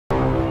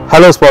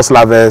Hello sports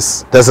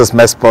lovers, this is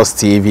Met Sports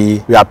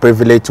TV. We are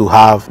privileged to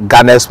have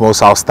Ghana's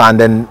most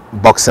outstanding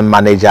boxing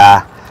manager,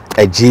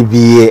 a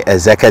GBA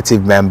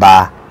executive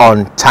member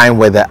on Time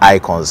with the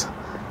Icons.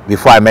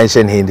 Before I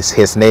mention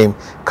his name,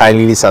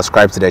 kindly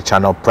subscribe to the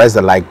channel, press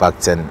the like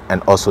button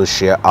and also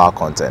share our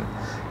content.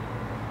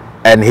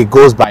 And he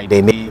goes by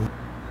the name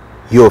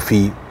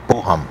Yoofi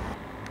Boham.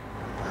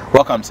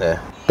 Welcome,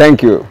 sir.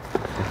 Thank you.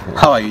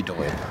 How are you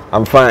doing?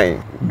 I'm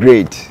fine.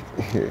 Great.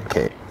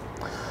 Okay.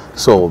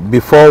 So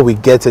before we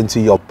get into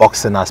your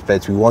boxing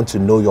aspect, we want to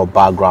know your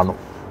background.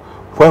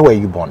 Where were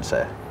you born,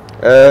 sir?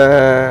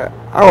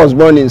 I was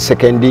born in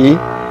Sekendi,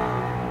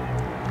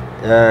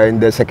 in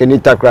the Sekendi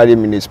Takrady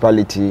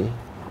municipality,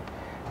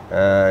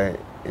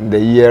 in the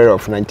year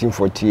of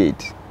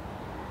 1948.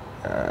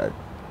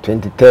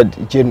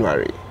 23rd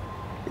January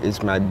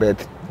is my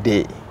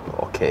birthday.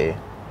 Okay.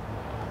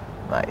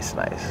 Nice,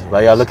 nice.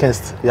 But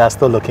you are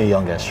still looking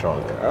young and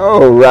strong.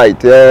 Oh, right.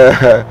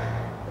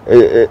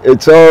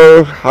 It's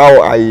all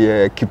how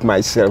I keep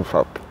myself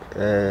up.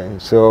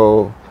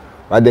 So,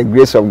 by the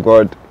grace of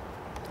God,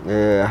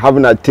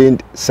 having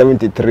attained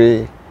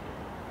 73,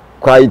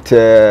 quite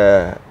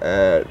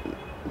a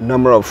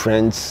number of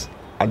friends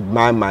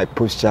admire my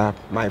posture,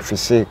 my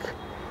physique,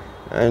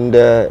 and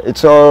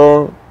it's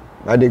all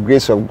by the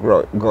grace of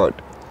God,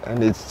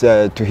 and it's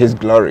to His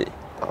glory.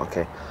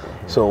 Okay.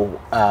 So,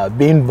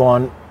 being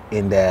born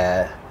in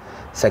the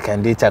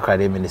Sekendi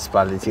Takrady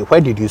municipality, where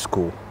did you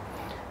school?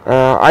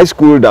 I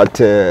schooled at,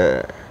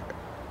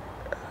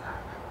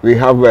 we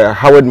have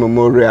Howard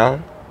Memorial,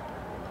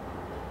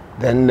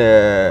 then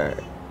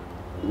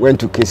went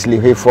to Kesley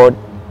Hayford,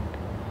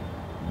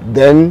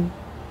 then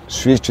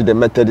switched to the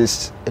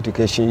Methodist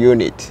Education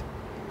Unit,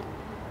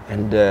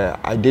 and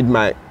I did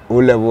my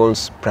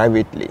O-levels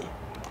privately.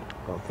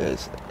 Okay.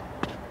 Yes.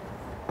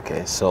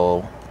 Okay,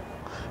 so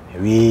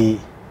we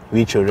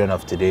children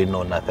of today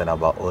know nothing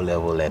about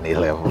O-level and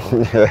A-level.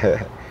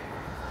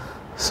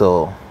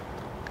 So,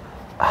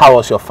 how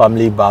was your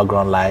family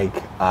background like?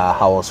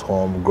 How was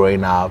home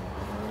growing up?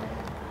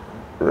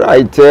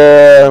 Right.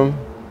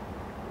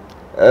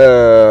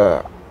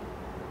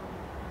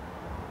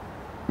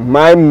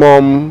 My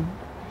mom,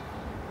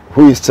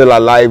 who is still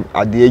alive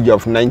at the age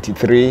of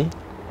 93.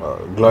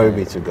 Glory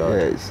be to God.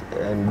 Yes.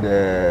 And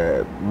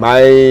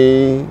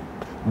my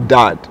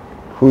dad,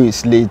 who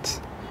is late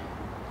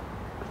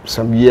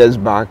some years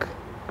back,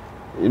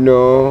 you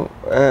know,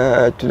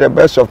 to the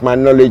best of my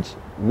knowledge,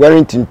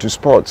 weren't into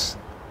sports.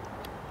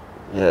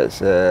 Yes,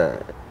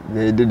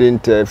 they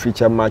didn't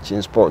feature much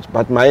in sports.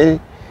 But my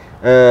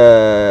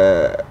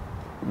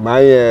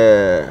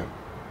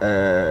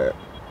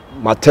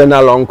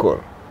maternal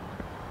uncle,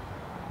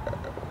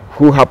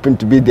 who happened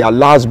to be their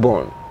last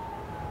born,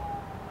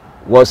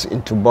 was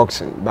into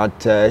boxing, but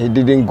he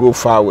didn't go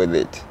far with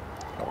it.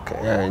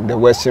 Okay. In the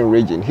Western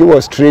region, he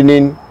was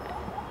training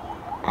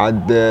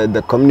at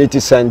the community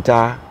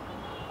center,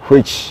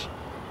 which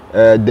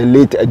the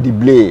late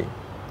Dogboe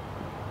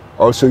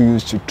also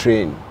used to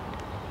train.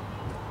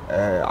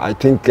 I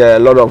think a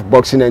lot of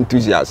boxing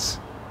enthusiasts,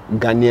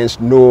 Ghanaians,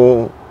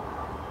 know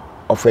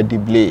of a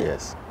Dogboe.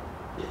 Yes.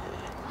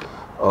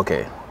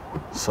 Okay,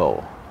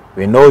 so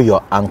we know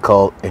your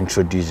uncle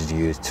introduced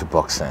you to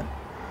boxing,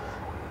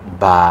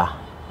 but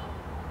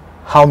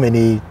how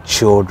many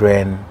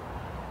children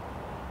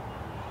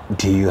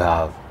do you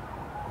have?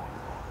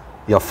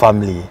 Your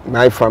family?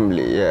 My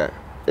family, yeah.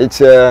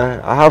 It's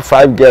I have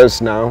 5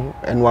 girls now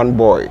and 1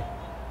 boy.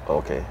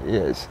 Okay.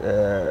 Yes,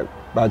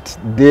 but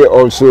they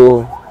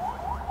also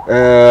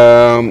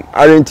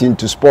aren't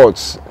into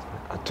sports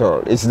at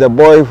all. It's the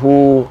boy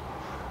who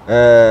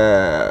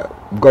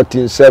got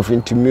himself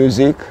into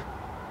music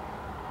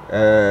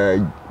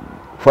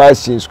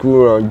first in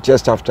school or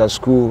just after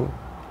school.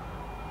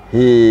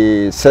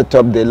 He set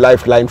up the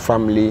Lifeline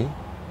family.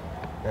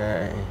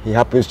 He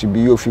happens to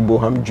be Yoofi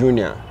Boham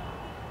Jr.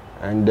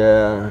 And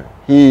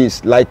he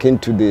is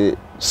likened to the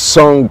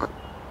song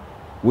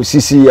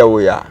Wusisi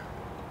Yawoya.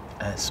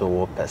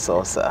 So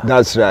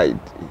that's right.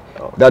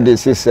 Okay. That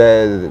is his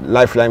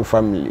Lifeline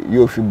family,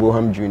 Yoofi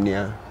Boham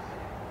Jr.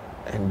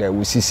 and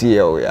Wusisi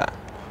Yawoya.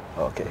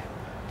 Okay.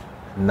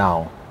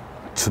 Now,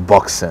 to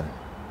boxing.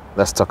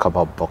 Let's talk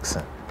about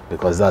boxing,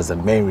 because that's the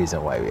main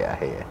reason why we are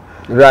here.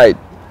 Right.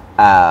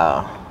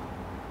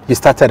 You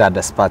started at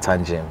the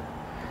Spartan Gym.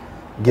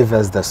 Give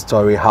us the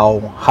story,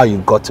 how you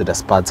got to the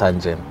Spartan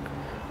Gym.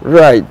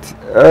 Right.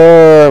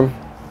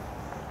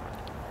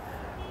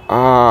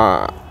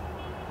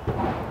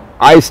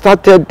 I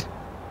started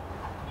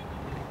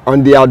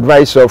on the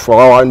advice of,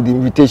 or on the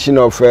invitation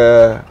of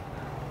Roy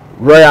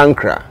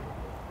Ankra.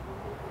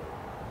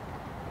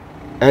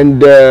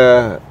 And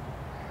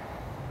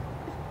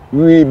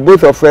we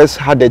both of us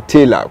had a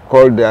tailor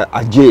called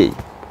Ajay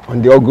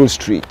on the Ogle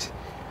Street,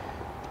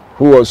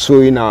 who was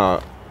sewing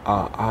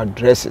our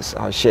dresses,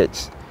 our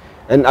shirts.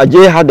 And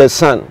Ajay had a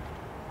son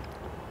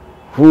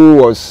who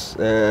was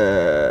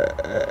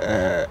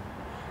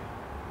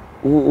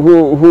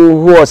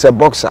who was a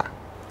boxer.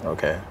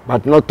 Okay.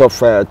 But not of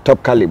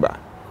top caliber.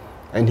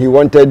 and he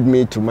wanted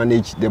me to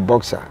manage the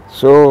boxer.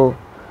 So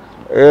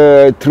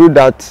through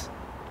that,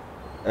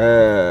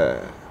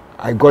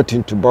 I got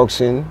into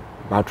boxing,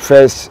 but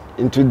first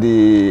into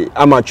the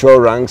amateur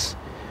ranks,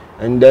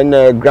 and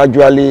then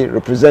gradually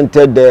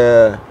represented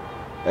them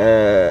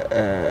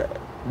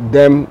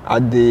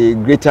at the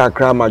Greater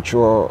Accra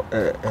Amateur.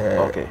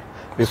 Okay.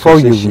 Before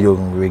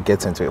we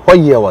get into it, what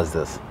year was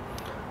this?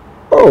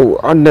 Oh,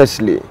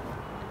 honestly,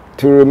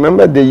 to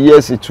remember the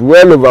years, it's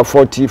well over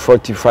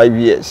 45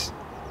 years.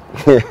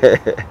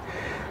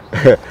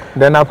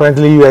 Then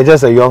apparently you were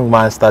just a young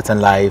man starting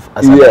life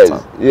as a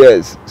Yes,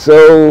 yes.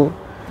 So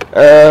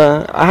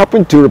I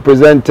happened to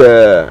represent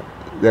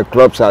the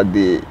clubs at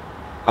the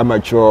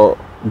amateur,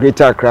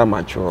 Greater Accra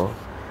Amateur,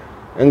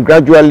 and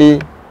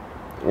gradually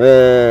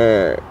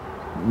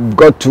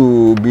got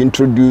to be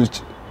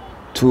introduced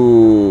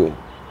to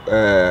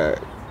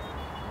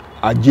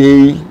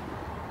Ajay.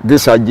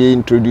 This Ajay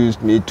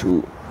introduced me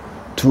to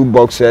two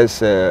boxers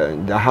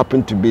that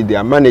happened to be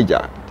their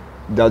manager.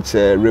 That's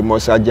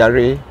Ramos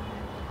Ajare,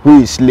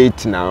 who is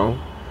late now,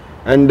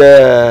 and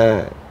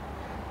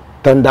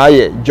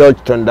Tondaye, George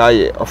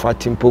Tondaye of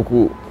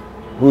Atimpoku,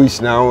 who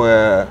is now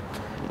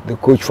the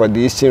coach for the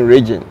Eastern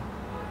region.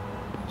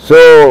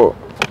 So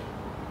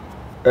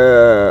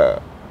I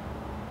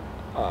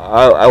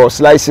was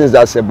licensed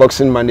as a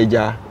boxing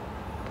manager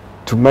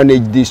to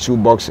manage these two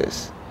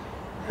boxers,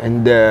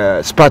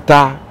 and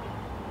Sparta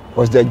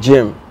was the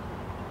gym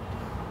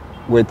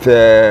with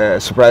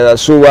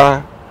Surprise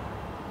Suwa,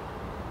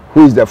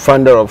 who is the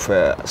founder of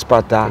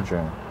Sparta,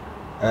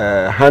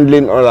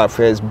 handling all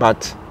affairs,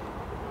 but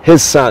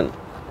his son,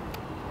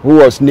 who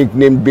was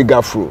nicknamed Big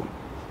Afro,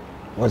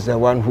 was the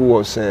one who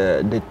was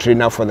the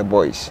trainer for the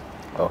boys.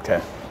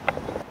 Okay.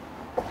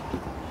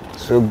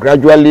 So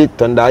gradually,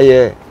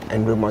 Tondaye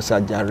and Ramos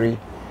Ajare,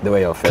 they were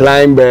your first.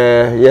 Climbed,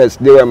 yes,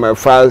 they were my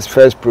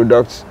first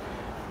products.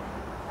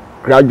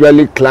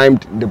 Gradually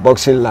climbed the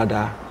boxing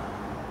ladder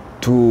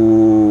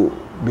to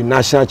be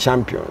national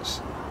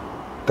champions.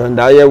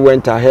 Tondaye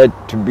went ahead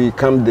to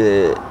become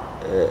the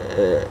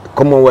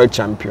Commonwealth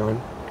champion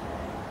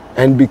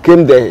and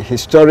became the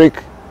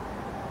historic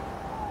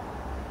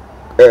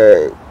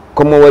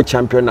Commonwealth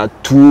champion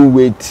at two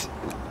weight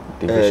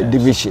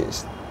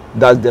divisions.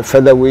 That's the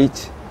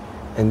featherweight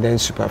and then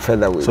super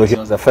featherweight. So he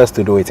was the first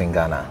to do it in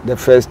Ghana? The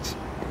first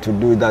to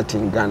do that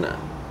in Ghana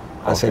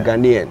as a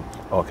Ghanaian.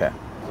 Okay.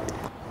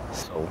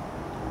 So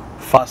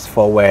fast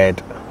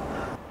forward,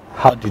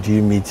 how did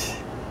you meet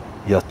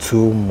your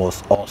two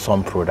most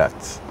awesome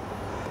products?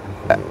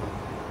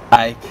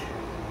 Ike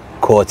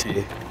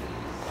Quartey,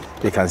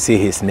 you can see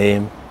his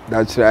name.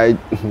 That's right.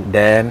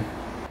 Then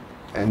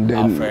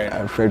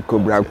Alfred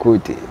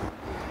Kortey.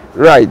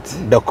 Right.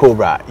 The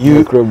Cobra.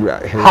 The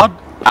Cobra. How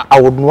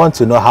I would want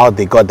to know how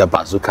they got the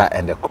bazooka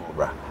and the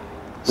Cobra.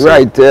 So,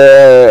 right.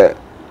 They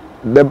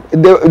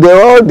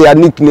all their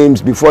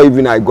nicknames before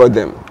even I got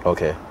them.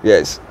 Okay.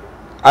 Yes.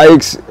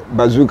 Ike's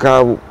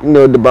bazooka, you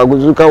know, the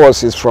bazooka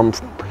was from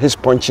his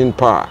punching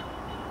power.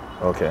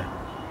 Okay.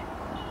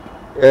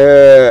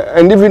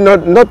 And even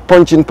not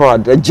punching power,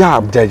 the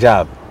jab. The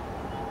jab.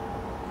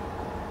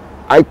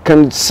 I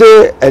can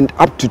say, and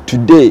up to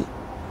today,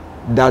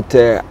 that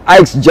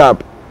Ike's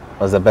jab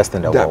was the best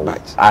in the world.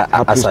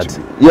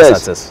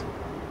 Yes.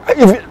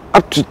 Even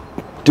up to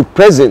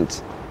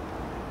present,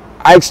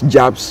 Ike's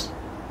jabs,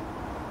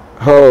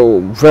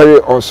 oh, very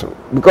awesome.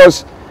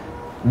 Because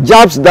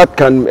jabs that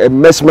can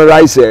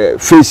mesmerize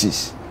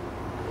faces,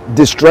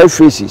 destroy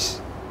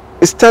faces,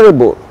 it's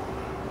terrible.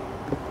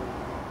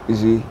 You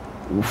see.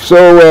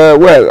 So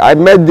well, I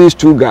met these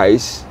two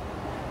guys.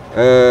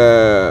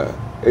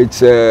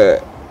 It's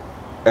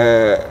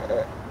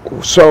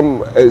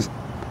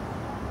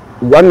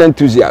one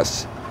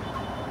enthusiast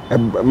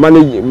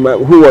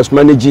who was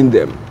managing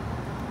them,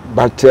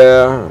 but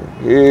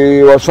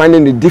he was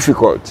finding it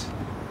difficult.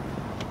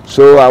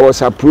 So I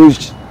was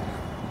approached,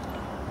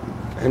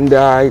 and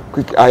I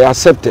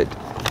accepted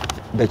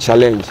the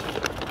challenge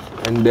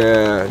and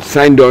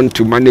signed on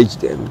to manage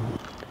them,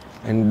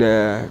 and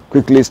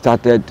quickly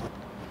started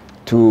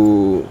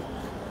to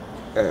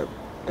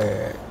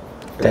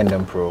turn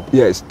them pro.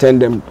 Yes, turn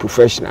them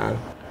professional.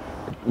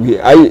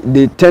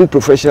 They turned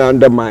professional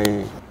under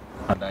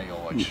your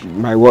watch.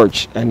 My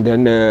watch, and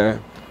then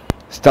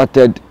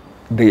started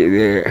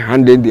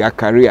handling their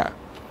career.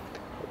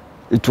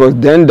 It was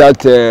then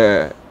that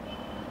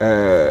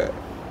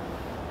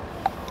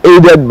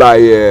aided by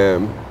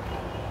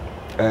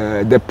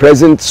the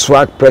present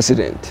SWAG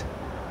president,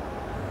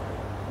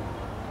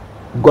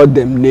 got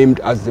them named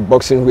as the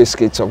boxing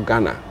Wizkits of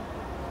Ghana.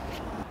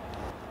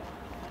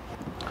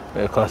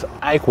 Because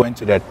Ike went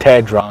to the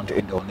third round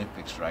in the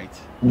Olympics, right?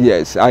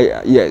 Yes,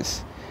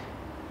 yes.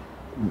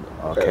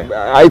 Okay.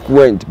 Ike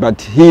went,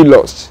 but he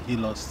lost. He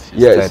lost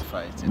his third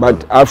fight.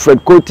 But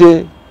Alfred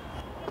Kortey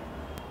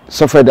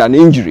suffered an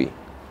injury.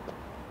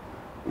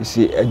 You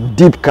see, a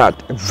deep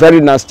cut, a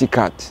very nasty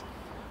cut.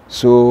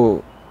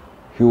 So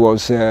he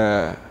was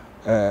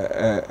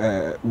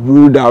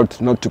ruled out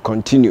not to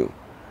continue.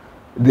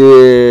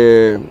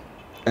 The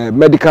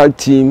medical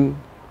team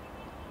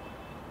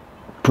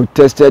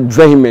protested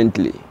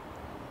vehemently,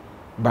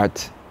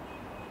 but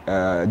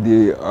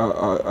the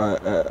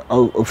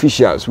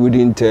officials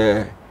wouldn't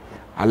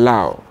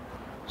allow.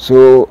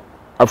 So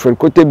Alfred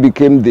Kortey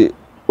became the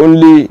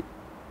only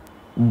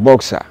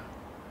boxer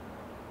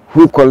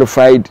who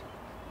qualified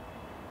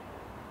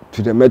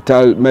to the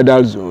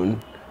medal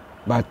zone,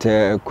 but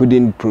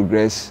couldn't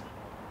progress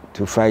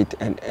to fight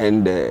and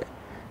end the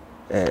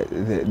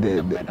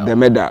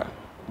medal.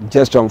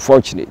 Just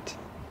unfortunate.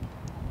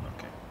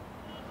 Okay.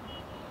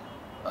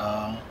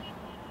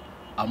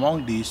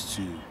 Among these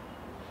two,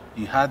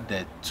 you had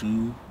the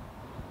two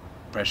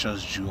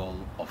precious jewel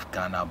of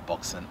Ghana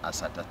boxing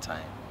as at that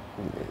time.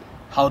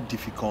 How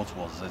difficult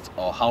was it,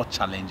 or how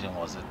challenging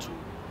was it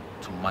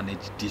to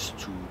manage these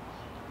two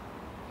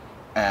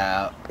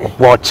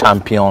world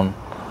champion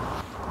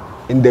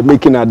in the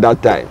making at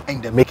that time?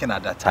 In the making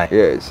at that time.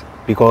 Yes.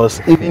 Because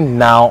even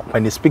now,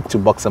 when you speak to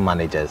boxing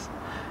managers,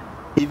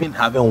 even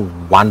having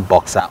one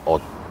boxer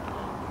or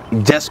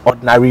just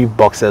ordinary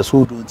boxers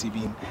who don't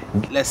even,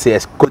 let's say,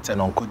 as quote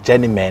and unquote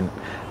journeymen,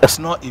 it's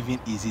not even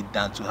easy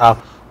than to have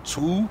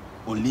two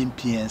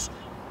Olympians,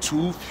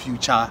 two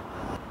future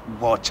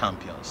world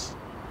champions.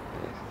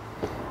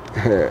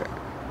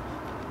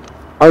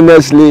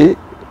 Honestly,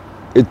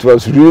 it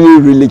was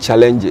really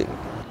challenging,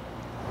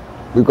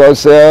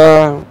 because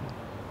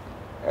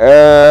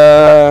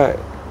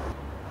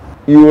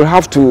you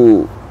have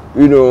to,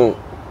 you know,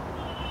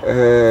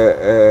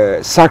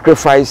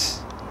 sacrifice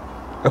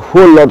a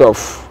whole lot of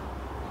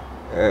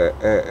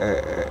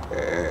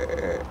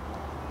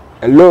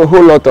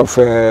whole lot of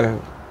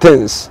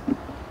things.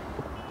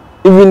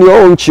 Even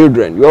your own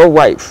children, your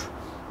wife,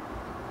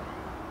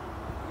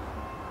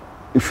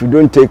 if you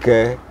don't take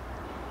care,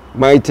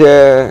 might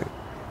have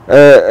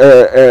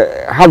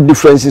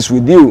differences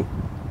with you.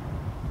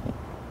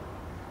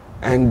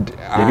 And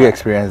did you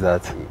experience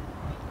that?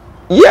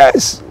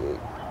 Yes,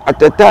 at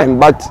the time,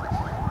 but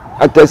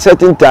at a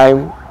certain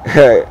time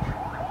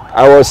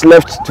I was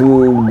left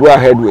to go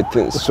ahead with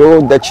things. So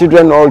the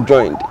children all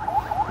joined.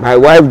 My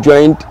wife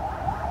joined.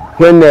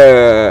 When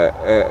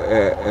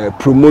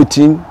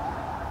promoting,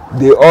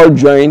 they all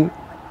joined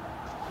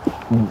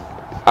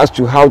as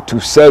to how to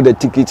sell the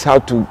tickets, how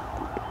to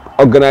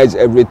organize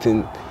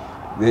everything.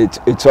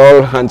 It's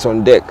all hands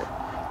on deck.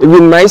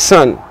 Even my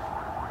son,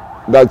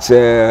 that's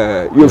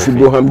Yoofi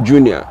Boham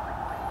Jr.,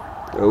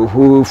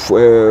 who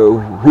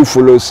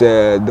follows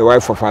the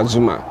wife of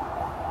Azumah,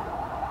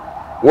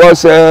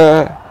 was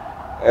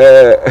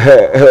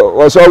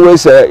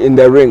always in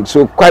the ring.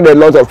 So quite a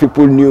lot of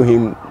people knew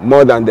him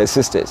more than the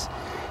sisters.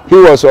 He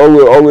was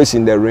always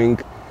in the ring,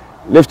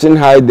 lifting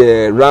high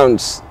the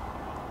rounds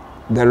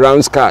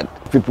card.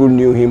 People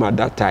knew him at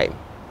that time.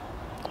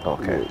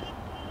 Okay.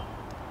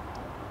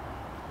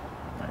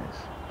 Nice.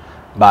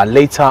 But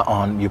later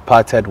on, you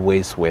parted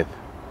ways with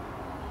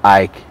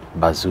Ike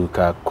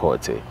Bazooka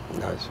Quartey.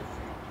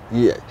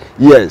 Yeah.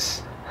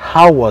 Yes.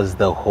 How was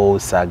the whole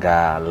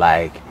saga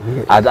like?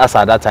 At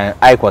that time,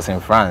 Ike was in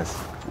France.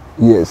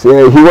 Yes, he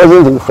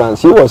wasn't in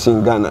France. He was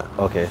in Ghana.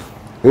 Okay.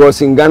 He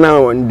was in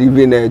Ghana, and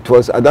even it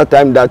was at that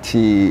time that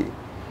he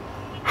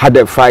had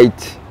a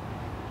fight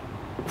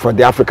for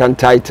the African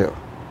title,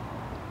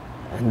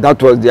 and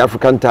that was the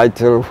African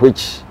title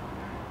which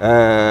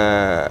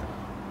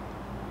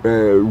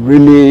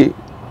really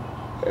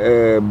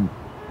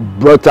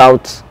brought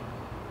out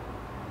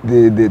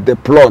the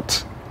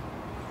plot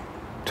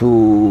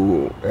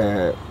to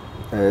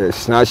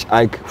snatch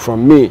Ike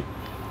from me.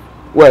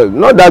 Well,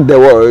 not that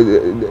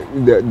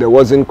there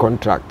wasn't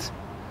contract.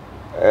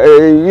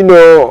 You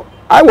know,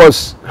 I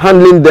was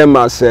handling them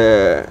as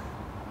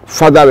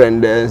father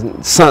and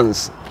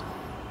sons.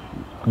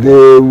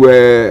 We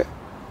were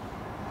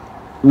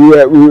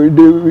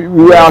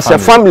as a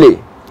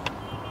family.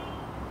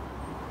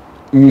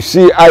 You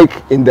see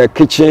Ike in the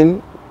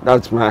kitchen,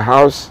 that's my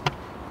house,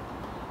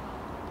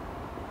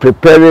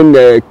 preparing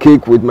a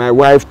cake with my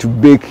wife to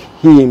bake,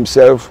 he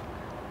himself.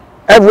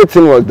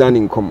 Everything was done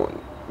in common.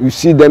 You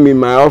see them in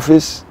my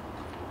office.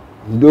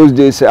 In those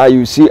days,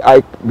 you see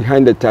Ike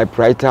behind the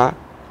typewriter.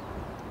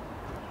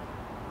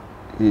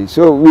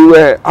 So we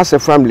were as a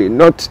family,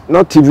 not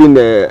even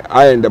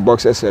I and the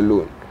boxers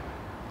alone.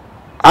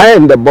 I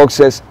and the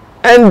boxers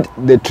and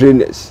the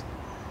trainers,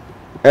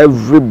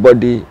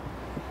 everybody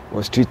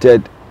was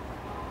treated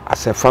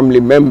as a family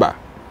member.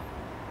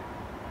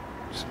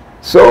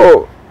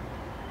 So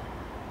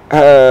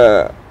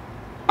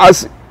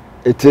as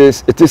it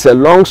is a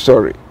long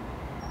story,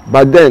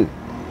 but then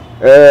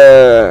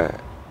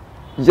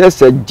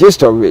just a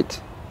gist of it,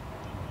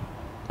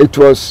 it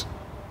was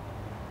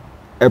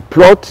a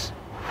plot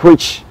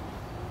which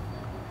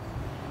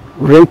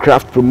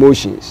Ringcraft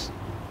Promotions,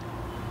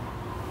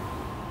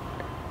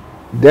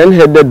 then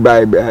headed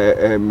by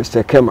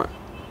Mr. Kema,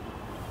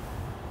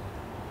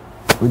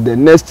 with the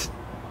next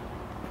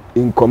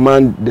in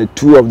command, the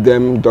two of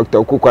them, Dr.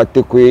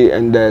 Okukwatekwe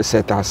and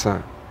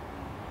Setasa,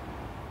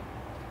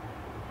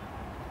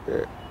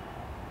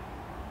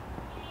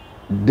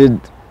 did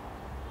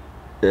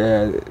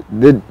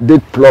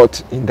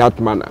plot in that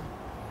manner.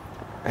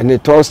 And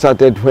it all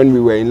started when we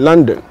were in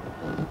London.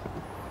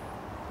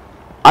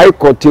 Ike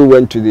Quartey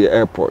went to the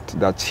airport,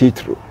 that's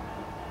Heathrow,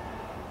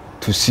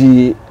 to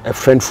see a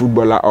French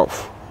footballer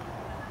off.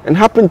 And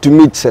happened to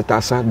meet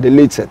Setasa, the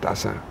late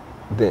Setasa,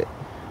 there.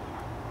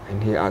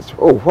 And he asked,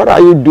 oh, what are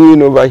you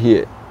doing over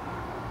here?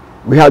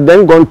 We had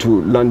then gone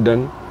to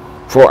London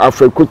for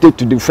Alfred Kortey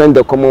to defend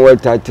the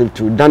Commonwealth title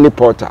to Danny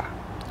Porter.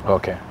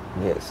 Okay.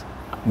 Yes.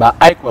 But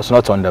Ike was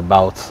not on the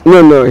bout.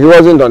 No, he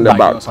wasn't on the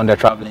bout. He was on the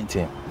traveling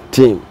team.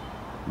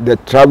 The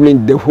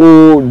traveling, the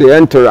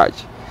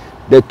entourage,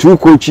 the two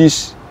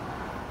coaches,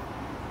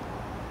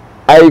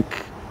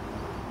 Ike,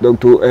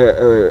 Dr.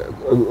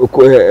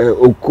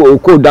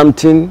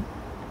 Dampton,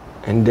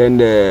 and then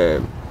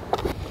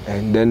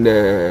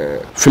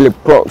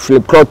Philip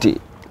Kortey,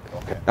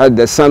 okay.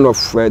 The son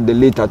of the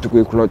late Ike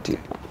Quartey.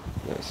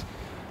 Yes.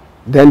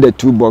 Then the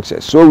two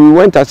boxers. So we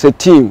went as a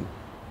team.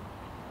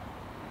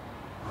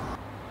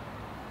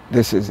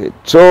 This is it.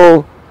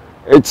 So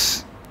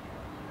it's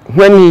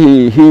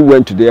when he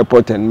went to the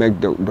airport and met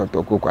Dr.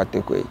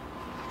 Kokwatekwe.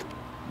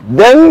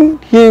 Then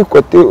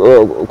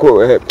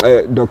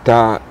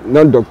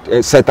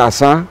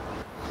Setasa,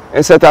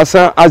 and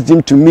Setasa asked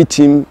him to meet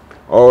him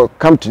or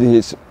come to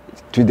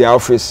the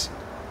office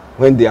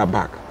when they are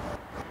back.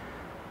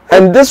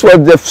 And this was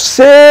the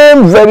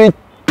same very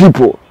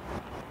people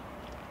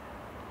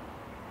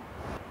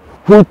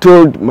who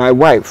told my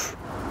wife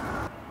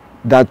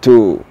that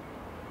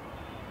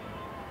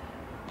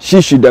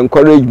she should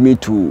encourage me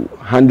to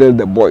handle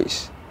the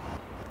boys,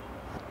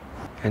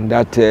 and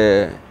that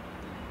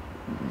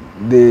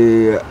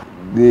they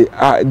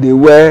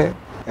were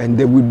and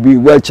they would be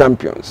world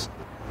champions.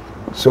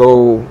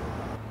 So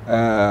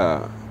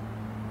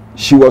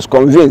she was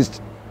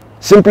convinced,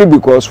 simply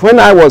because when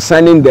I was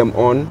signing them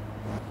on,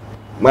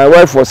 my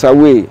wife was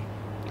away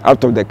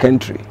out of the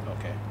country.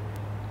 Okay.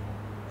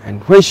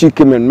 And when she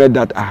came and met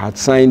that I had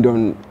signed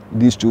on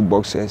these two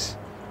boxers,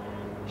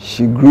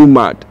 she grew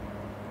mad,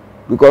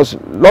 because a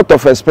lot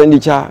of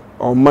expenditure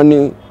or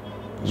money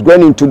was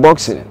going into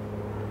boxing.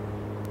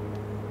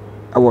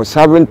 I was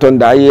having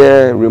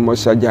Tondaye,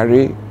 Remos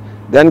Sajari,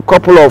 then a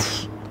couple of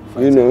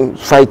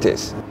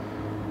fighters.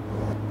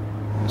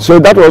 So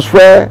that was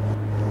where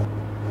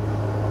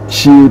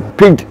she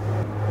picked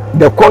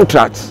the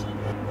contract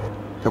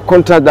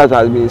that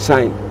has been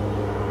signed,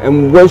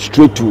 and went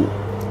straight to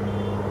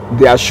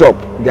their shop,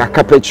 their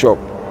carpet shop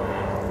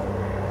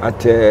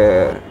at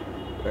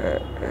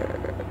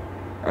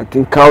I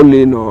think Cow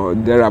Lane or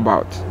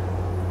thereabout.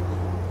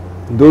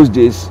 In those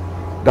days,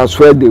 that's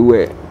where they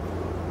were.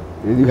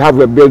 You have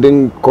a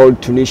building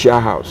called Tunisia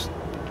House.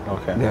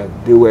 Okay.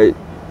 They were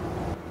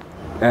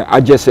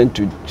adjacent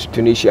to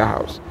Tunisia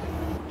House.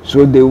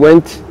 So they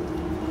went,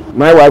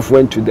 my wife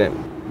went to them,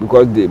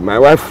 because my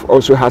wife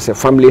also has a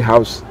family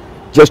house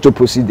just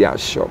opposite their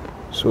shop.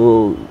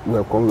 So we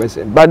were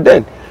conversing. But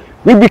then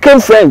we became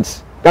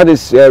friends. That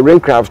is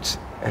Raincraft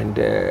and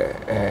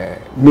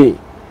me,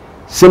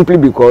 simply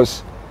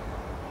because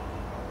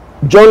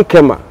John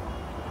Kemmer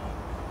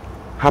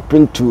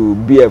happened to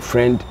be a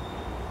friend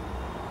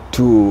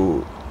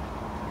to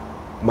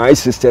my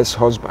sister's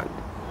husband,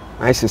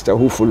 my sister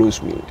who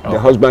follows me. Oh. The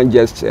husband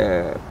just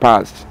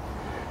passed,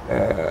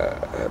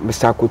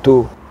 Mr.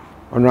 Akoto,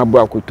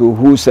 Honorable Akoto,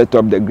 who set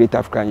up the Great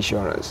African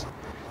Insurance.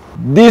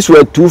 These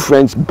were two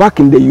friends back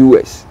in the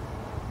US.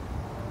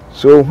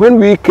 So when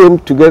we came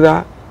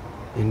together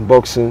in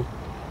boxing,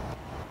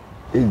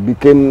 it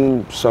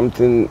became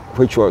something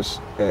which was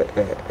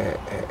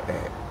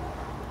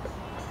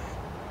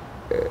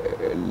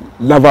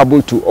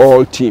lovable to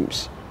all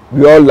teams.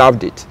 We all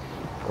loved it,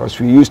 because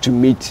we used to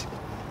meet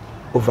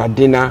over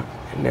dinner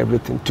and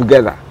everything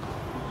together.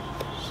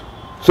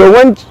 So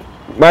when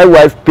my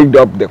wife picked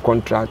up the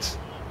contracts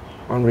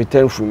on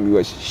return from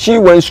US, she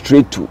went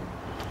straight to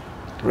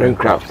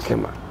Raincraft,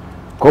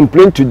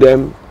 complained to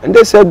them, and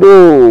they said,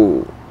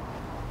 oh,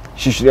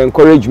 she should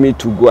encourage me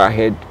to go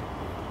ahead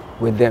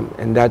with them,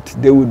 and that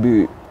they would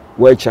be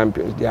world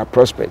champions, they are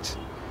prospects,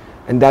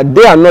 and that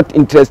they are not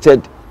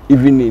interested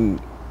even in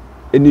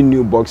any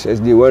new boxers.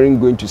 They weren't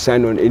going to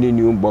sign on any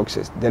new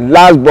boxers. The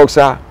last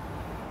boxer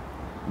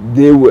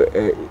they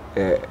were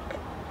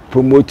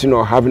promoting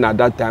or having at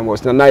that time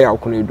was Nana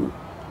Okunedu,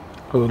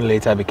 who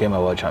later became a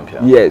world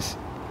champion. Yes,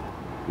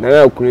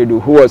 Nana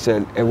Okunedu, who was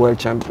a world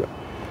champion.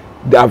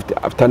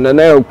 After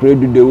Nana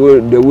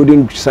Okunedu, they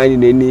wouldn't sign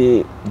in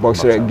any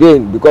boxer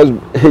again, because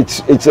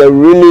it's a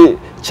really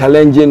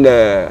challenging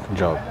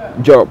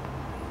job.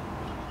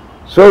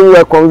 So we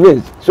were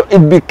convinced. So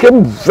it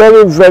became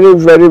very, very,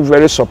 very,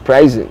 very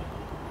surprising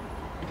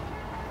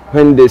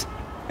when this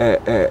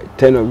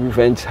turn of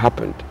events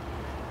happened.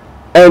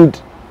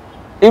 And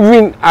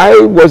even I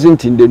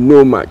wasn't in the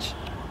know much,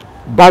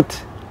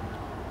 but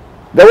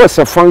there was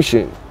a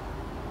function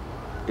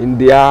in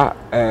their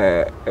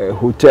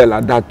hotel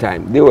at that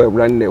time. They were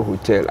running a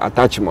hotel at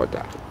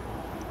Achimota.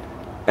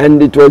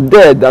 And it was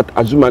there that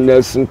Azumah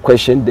Nelson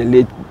questioned the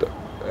late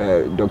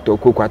Dr.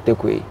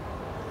 Kokwatekwe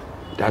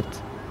that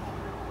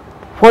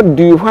how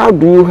do you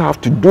have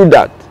to do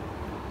that?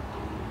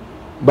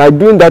 By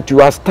doing that,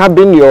 you are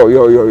stabbing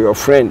your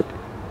friend.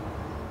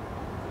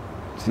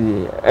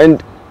 See,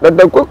 and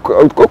Dr.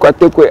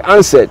 Kokwatekwe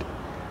answered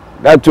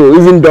that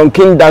even Don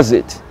King does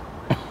it.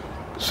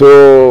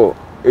 So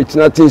it's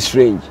nothing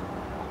strange.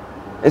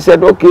 I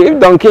said, okay, if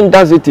Don King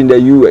does it in the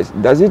US,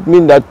 does it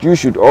mean that you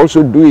should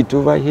also do it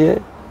over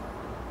here?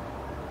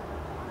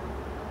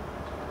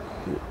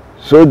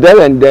 So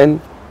there and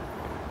then,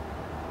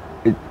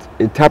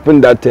 it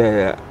happened that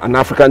an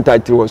African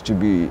title was to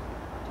be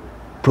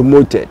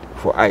promoted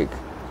for Ike.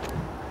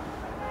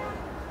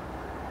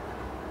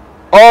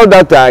 All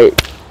that I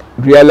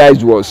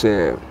realized was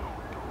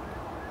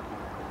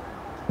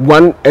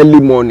one early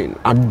morning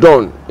at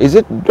dawn. Is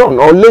it dawn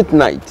or late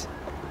night?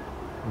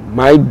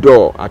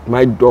 At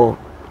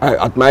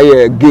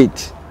my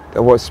gate,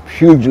 there was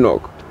huge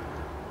knock.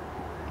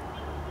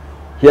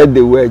 Here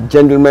they were,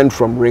 gentlemen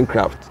from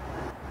Raincraft.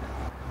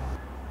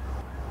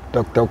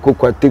 Dr.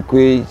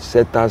 Kokwatekwe,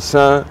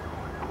 Setasan,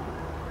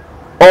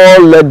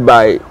 all led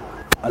by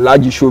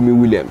Alhaji Shomi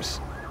Williams.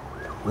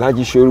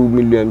 Alhaji Shomi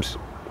Williams,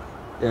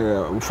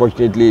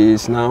 unfortunately,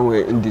 is now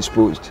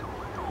indisposed,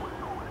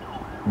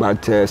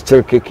 but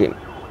still kicking.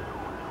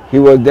 He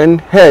was then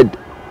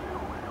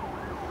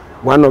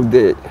one of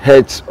the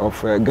heads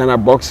of Ghana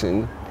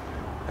boxing,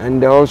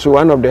 and also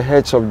one of the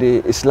heads of the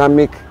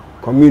Islamic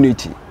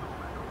community.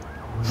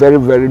 Very,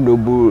 very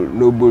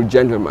noble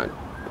gentleman.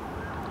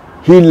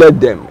 He led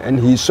them, and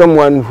he's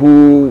someone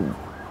who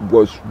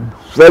was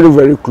very,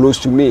 very close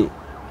to me.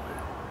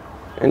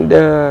 And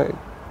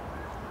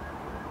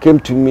came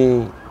to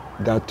me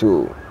that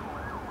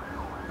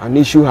an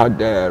issue had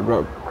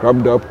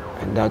cropped up,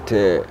 and that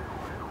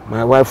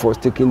my wife was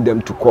taking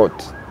them to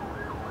court.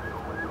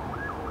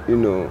 You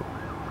know,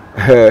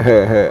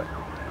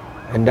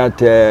 and that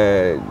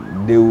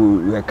they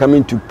were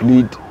coming to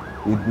plead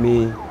with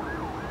me,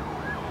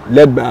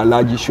 led by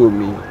Alhaji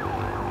Shomi.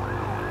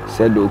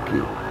 Said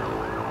okay.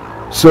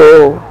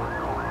 So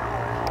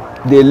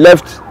they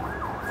left,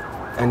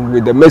 and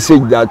with the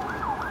message that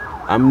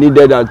I'm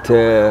needed at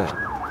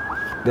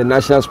the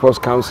National Sports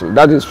Council.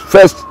 That is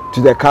first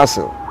to the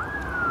castle.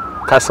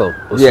 Castle?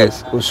 Osu.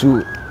 Yes,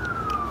 Osu.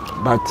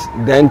 But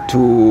then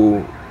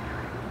to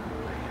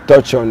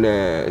touch on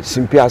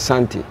Simpi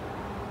Asante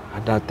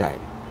at that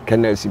time,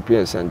 Colonel Simpi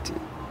Asante.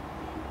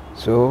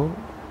 So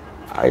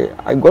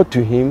I got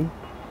to him,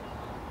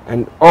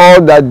 and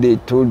all that they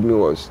told me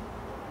was,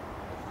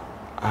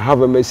 I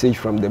have a message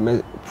from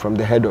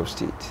the head of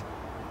state.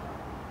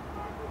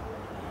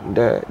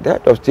 The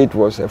head of state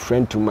was a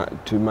friend to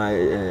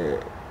my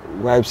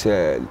wife's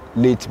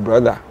late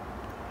brother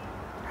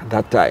at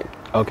that time.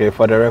 Okay,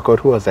 for the record,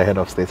 who was the head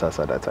of state at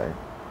that time?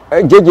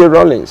 J.J.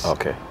 Rawlings.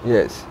 Okay.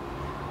 Yes.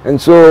 And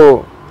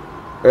so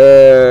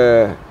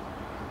it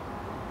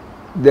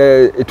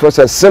was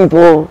a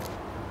simple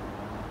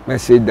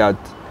message that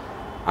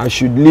I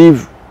should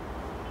leave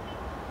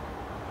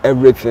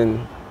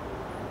everything,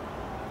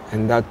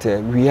 and that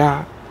we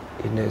are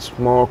in a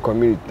small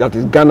community, that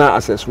is Ghana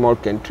as a small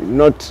country,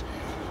 not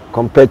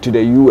compared to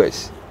the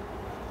US,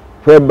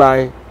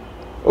 whereby,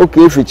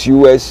 okay, if it's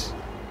US,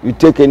 you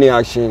take any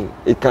action,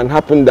 it can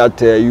happen that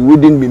you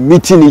wouldn't be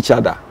meeting each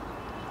other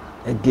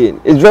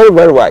again. It's very,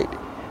 very wide.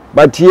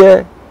 But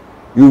here,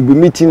 you'll be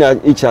meeting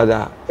each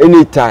other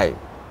anytime.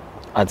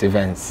 At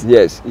events?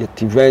 Yes, at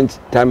events,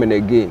 time and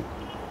again.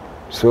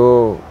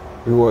 So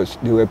they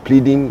were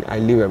pleading, I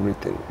leave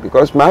everything.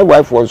 Because my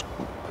wife was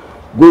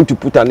going to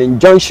put an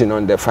injunction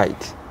on the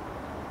fight.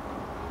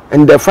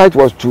 And the fight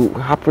was to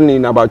happen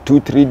in about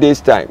 2-3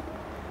 days' time.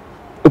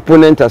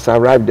 Opponent has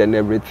arrived and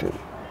everything.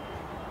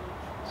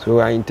 So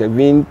I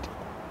intervened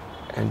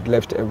and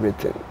left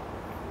everything,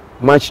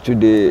 much to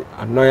the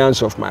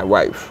annoyance of my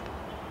wife.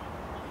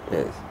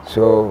 Yes.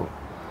 So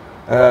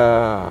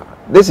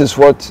this is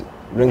what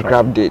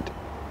Raincraft did,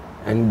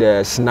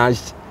 and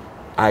snatched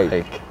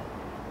Ike.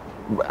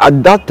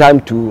 At that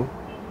time too,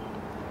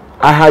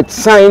 I had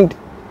signed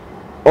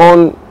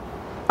on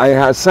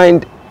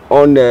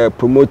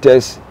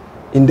promoters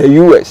in the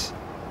US,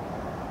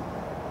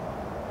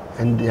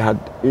 and they had,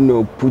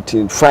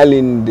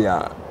 filing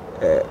their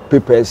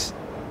papers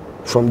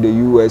from the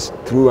US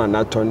through an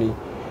attorney,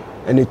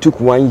 and it took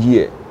 1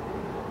 year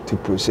to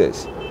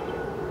process.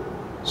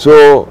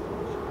 So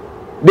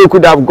they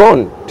could have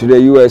gone to the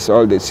US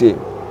all the same,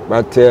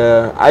 but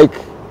Ike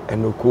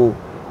and Oko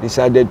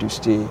decided to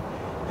stay,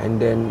 and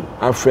then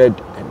Alfred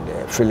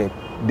and Philip,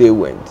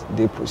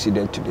 they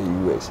proceeded to the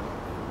US.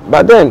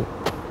 But then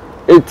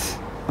it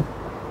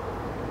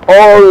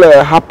all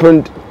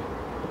happened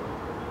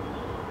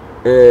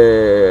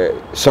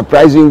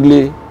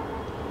surprisingly.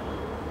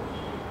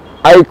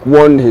 Ike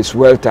won his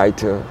world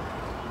title.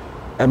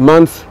 A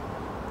month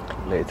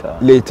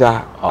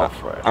later,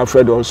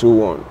 Alfred also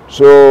won.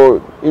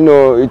 So,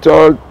 it's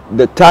all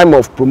the time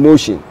of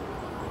promotion.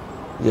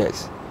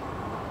 Yes.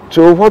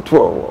 So what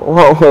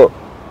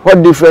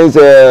difference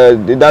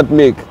did that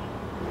make?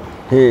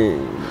 Hey.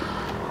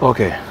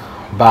 Okay,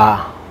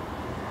 but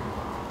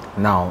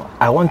now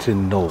I want to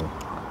know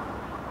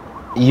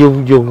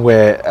You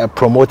were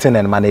promoting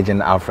and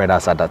managing Alfred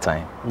as at that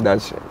time.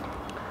 That's it.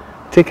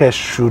 Take us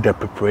through the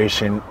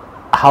preparation,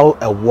 how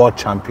a world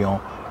champion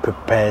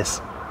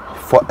prepares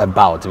for a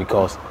bout,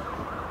 because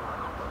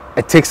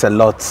it takes a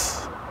lot.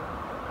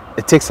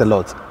 It takes a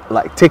lot.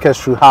 Like, take us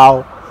through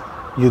how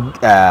you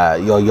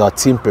your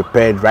team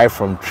prepared, right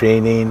from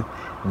training,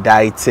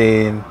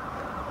 dieting,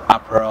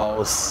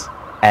 apparels,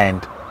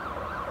 and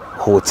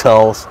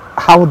hotels.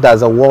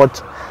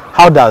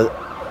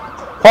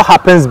 What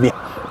happens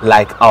behind,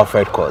 like,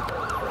 Alfred Kortey?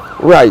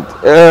 Right.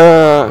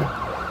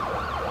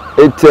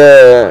 It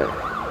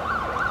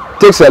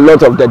takes a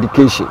lot of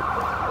dedication,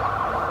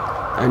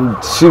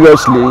 and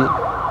seriously,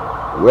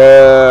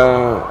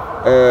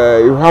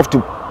 you have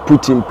to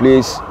put in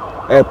place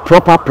a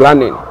proper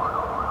planning,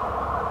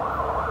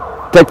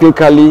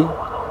 technically,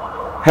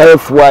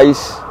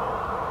 health-wise,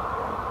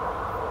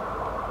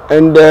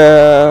 and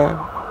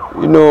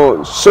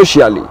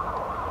socially.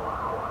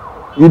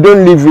 You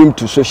don't leave him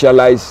to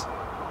socialize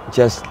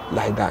just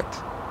like that.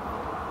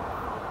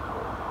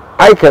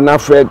 Ike and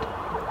Alfred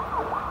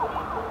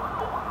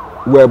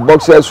were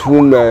boxers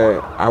whom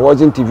I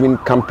wasn't even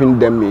camping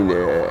them in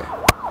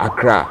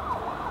Accra.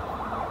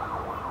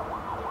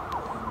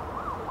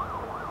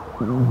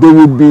 They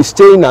would be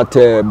staying at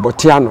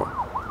Botiano,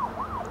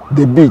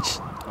 the beach.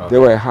 Okay.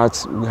 We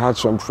had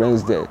some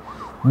friends there.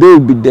 They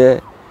would be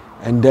there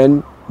and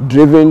then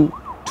driven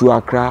to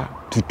Accra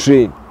to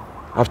train.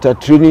 After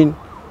training,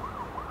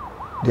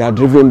 they are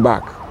driven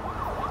back.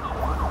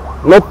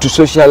 Not to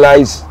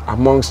socialize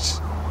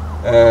amongst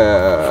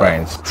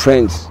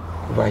friends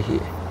over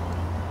here.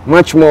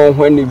 Much more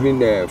when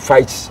even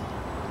fights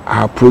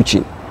are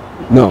approaching.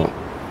 No.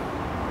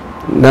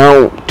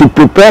 Now, to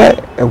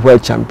prepare a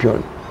world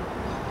champion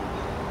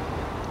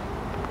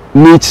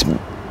needs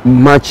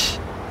much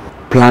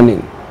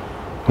planning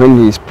when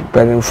he is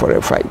preparing for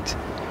a fight.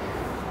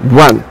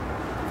 One,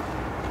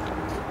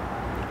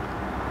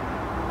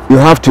 you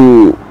have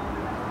to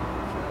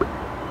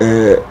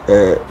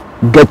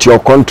get your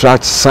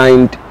contract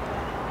signed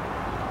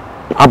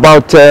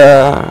about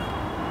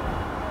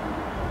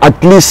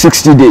at least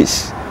 60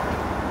 days.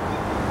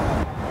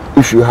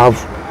 If you have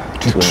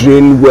to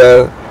train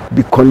well,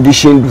 be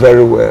conditioned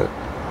very well.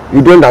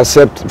 You don't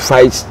accept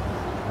fights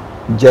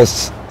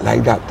just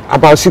like that.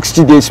 About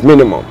 60 days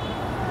minimum.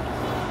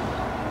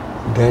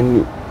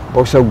 Then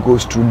boxer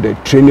goes through the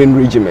training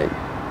regimen.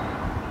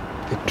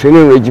 The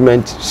training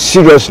regimen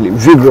seriously,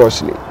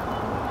 vigorously.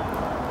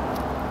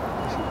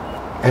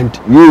 And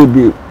you will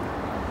be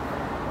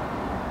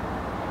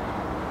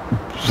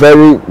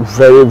very,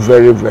 very,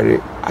 very,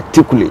 very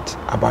articulate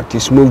about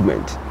his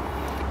movement.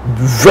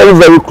 Very,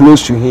 very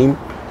close to him.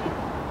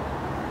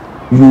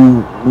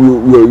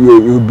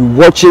 You'll be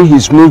watching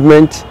his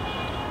movement,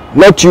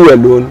 not you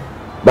alone,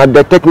 but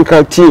the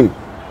technical team.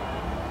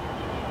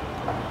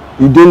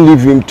 You don't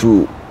leave him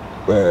to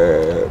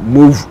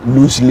move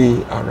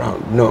loosely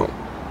around, no.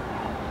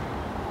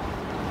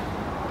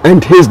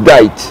 And his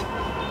diet.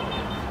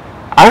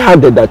 I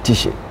had a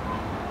dietitian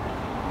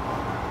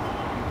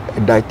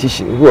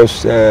who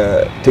was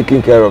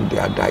taking care of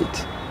their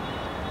diet.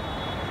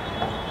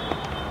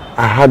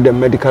 I had a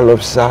medical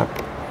officer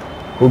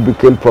who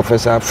became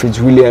Professor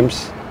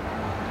Fitzwilliams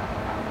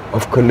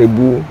of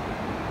Kolebu.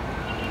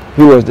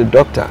 He was the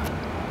doctor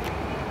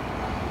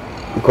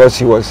because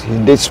he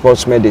did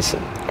sports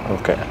medicine.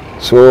 Okay.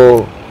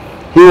 So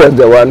he was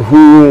the one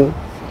who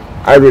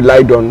I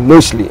relied on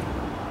mostly.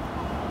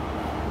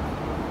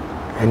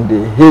 And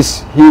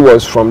he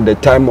was from the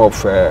time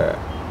of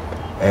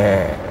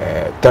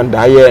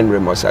Tandaye and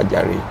Remos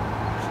Ajari.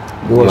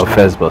 Your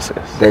first bosses.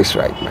 That's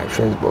right, my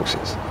first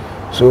bosses.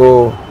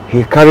 So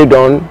he carried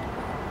on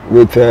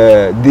with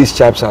these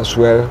chaps as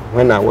well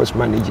when I was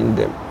managing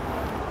them.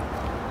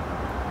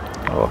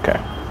 Okay.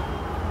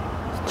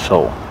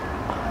 So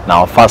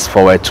now fast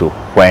forward to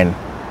when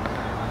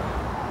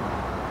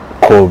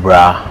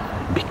Cobra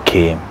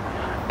became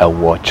a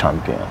world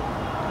champion.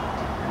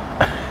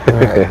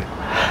 Right.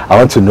 I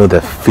want to know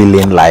the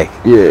feeling like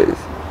yes.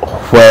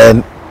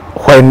 when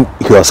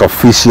he was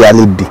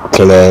officially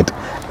declared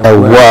a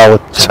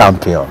world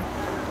champion.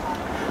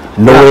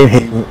 Knowing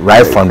him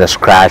right from the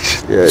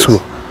scratch too.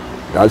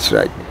 That's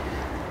right.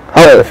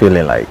 How was the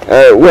feeling like?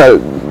 Well,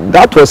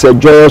 that was a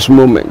joyous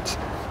moment.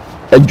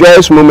 A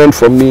joyous moment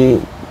for me,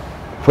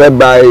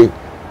 whereby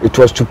it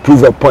was to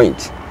prove a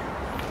point.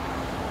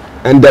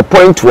 And the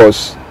point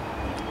was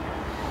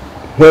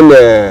when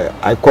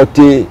Ike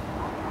Quartey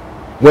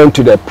went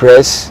to the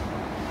press,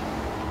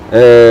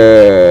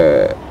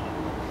 the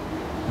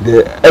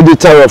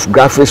editor of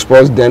Graphic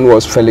Sports then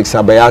was Felix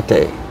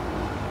Abayate.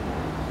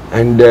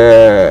 And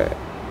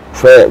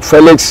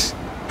Felix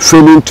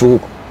failing to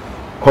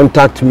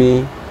contact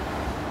me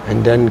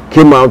and then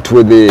came out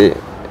with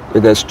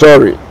a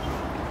story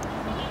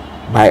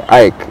by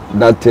Ike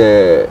that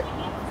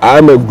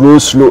I'm a go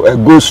slow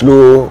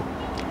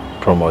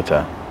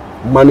promoter,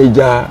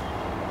 manager,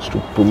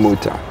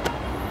 promoter.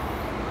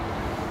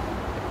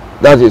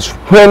 That is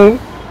when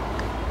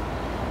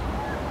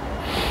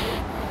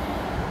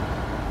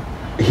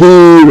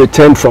he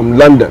returned from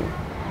London,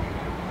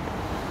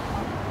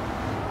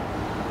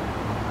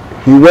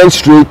 he went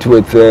straight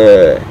with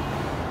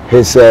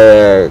his,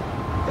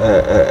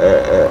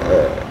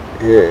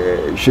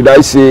 should I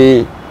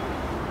say,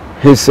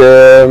 his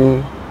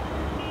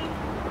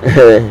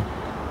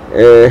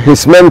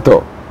his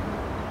mentor,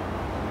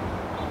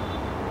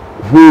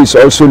 who is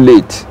also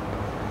late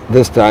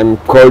this time,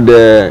 called,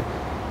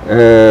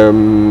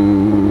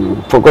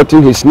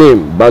 forgotten his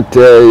name, but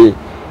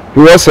he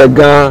was a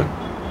guy,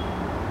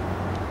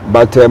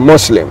 but a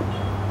Muslim.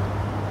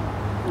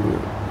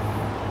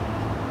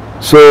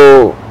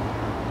 So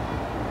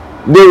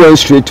they went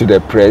straight to the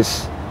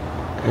press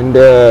and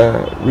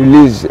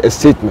released a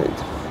statement.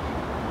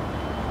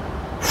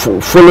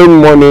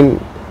 Following morning,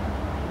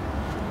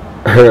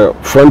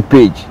 front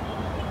page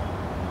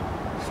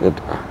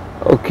said,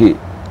 okay.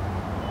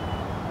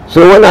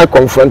 So when I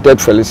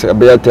confronted Felix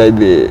Abiata,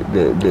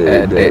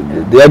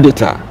 the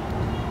editor,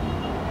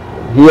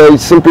 he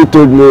simply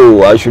told me,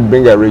 oh, I should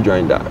bring a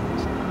rejoinder.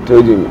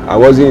 Told him I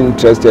wasn't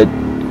interested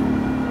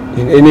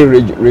in any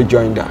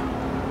rejoinder.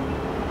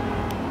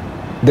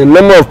 The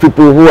number of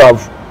people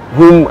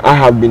whom I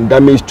have been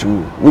damaged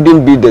to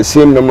wouldn't be the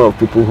same number of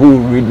people who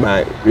read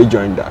my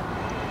rejoinder.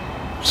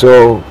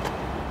 So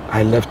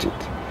I left it.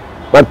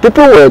 But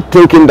people were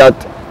thinking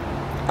that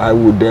I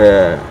would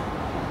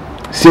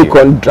take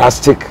on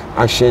drastic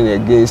action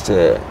against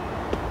Ike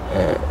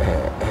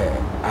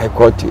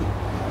Quartey.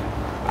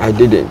 I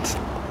didn't.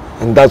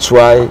 And that's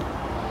why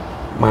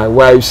my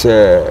wife's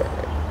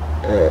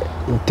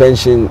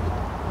intention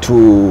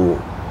to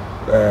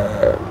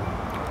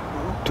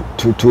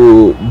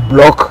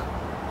block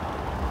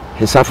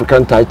his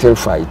African title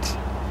fight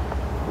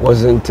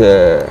wasn't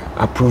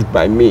approved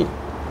by me.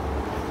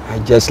 I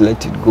just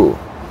let it go.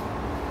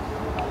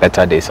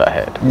 Better days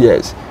ahead.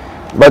 Yes.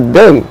 But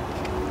then,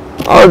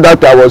 all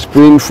that I was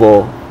praying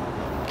for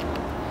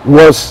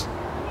was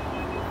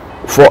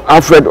for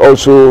Alfred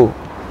also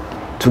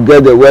to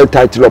get a world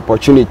title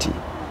opportunity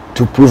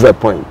to prove a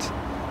point,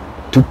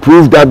 to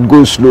prove that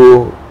go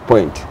slow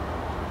point.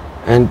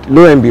 And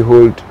lo and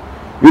behold,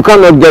 you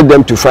cannot get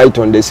them to fight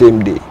on the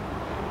same day.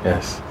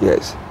 Yes.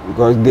 Yes,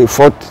 because they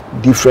fought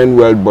different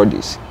world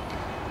bodies.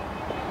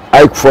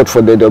 Ike fought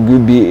for the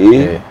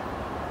WBA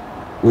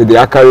with the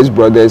Akaris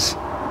brothers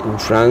in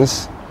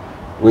France,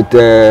 with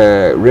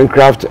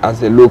Ringcraft as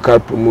the local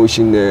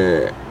promotion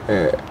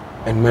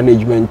and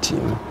management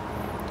team.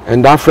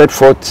 And Alfred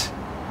fought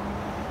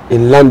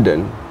in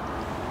London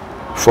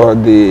for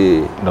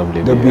the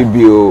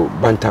WBO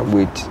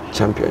Bantamweight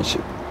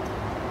Championship.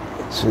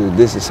 So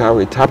this is how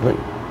it happened.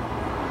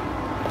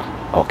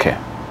 Okay.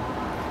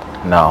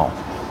 Now,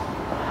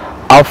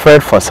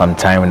 Alfred for some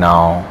time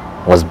now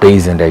was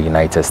based in the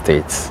United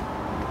States.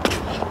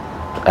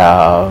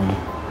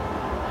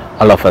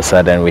 All of a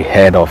sudden we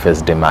heard of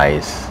his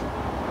demise.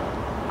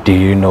 Do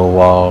you know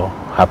what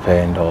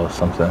happened or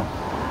something?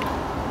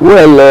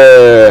 Well,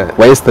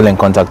 were you still in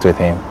contact with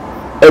him?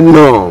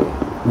 No,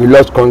 we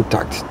lost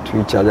contact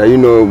to each other. You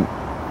know,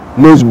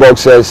 most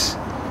boxers,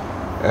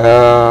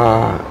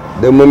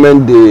 the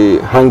moment they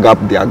hang up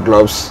their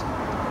gloves,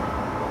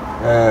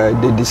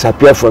 they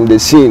disappear from the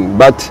scene.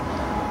 But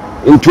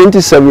in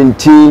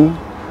 2017,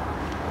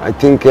 I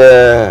think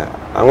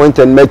I went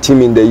and met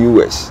him in the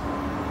US.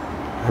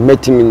 I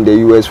met him in the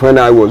US when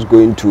I was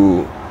going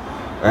to,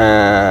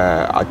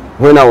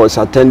 when I was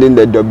attending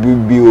the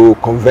WBO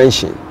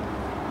convention.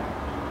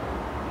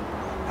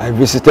 I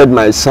visited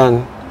my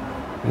son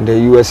in the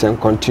US and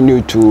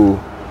continued to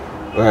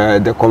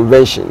the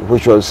convention,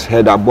 which was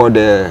held aboard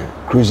a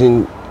cruise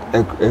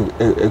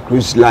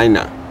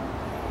liner.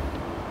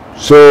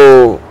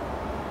 So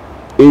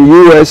in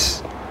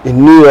US,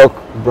 in New York,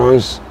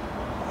 Bronx,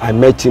 I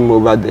met him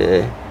over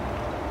there.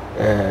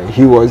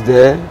 He was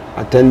there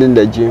attending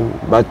the gym,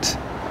 but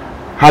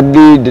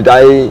hardly did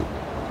I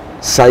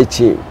sight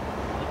him.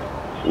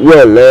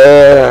 Well,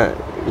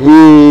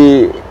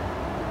 he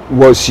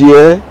was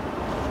here,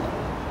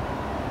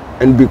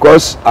 and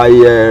because I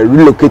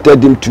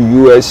relocated him to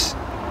US,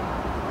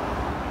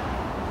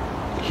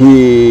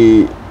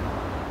 he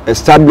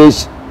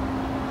established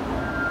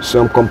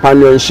some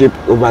companionship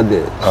over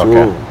there. Okay.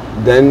 So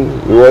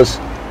then he was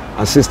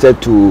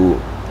assisted to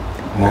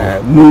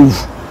move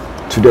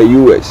to the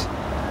US.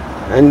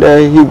 And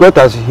he got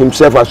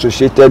himself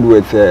associated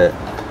with a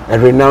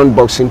renowned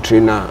boxing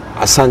trainer,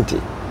 Asante,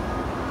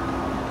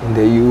 in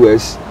the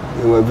US.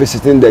 They were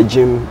visiting the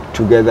gym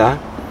together.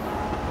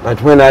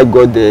 But when I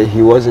got there,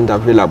 he wasn't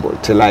available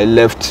till I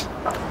left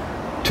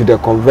to the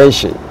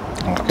convention,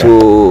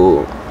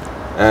 to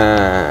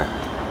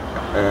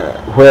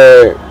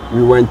where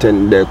we went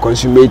and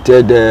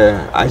consummated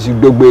Isaac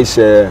Dogboe's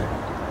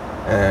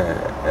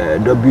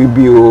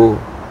WBO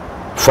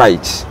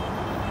fights.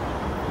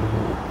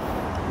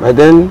 But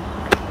then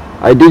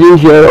I didn't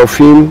hear of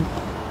him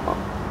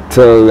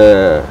till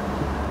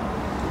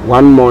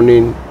one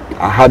morning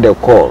I had a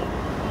call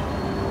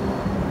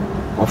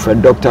of a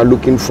doctor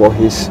looking for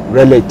his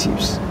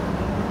relatives,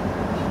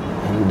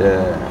 and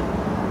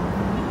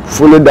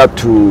followed up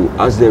to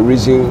ask the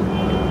reason,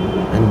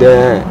 and And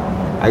there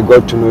I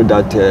got to know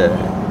that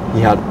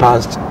he had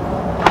passed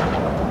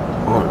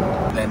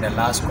on. Then the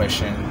last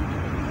question,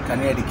 can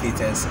you educate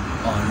us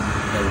on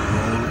the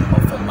role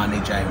of a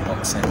manager in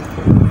boxing?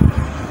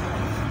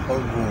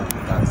 What role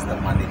does the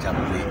manager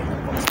play in the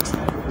boxing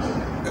style?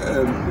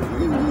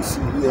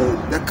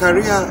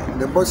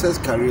 The boxer's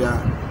career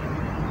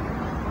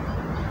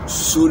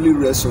solely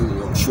rests on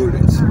your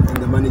shoulders, on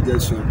the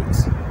manager's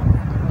shoulders.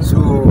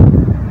 So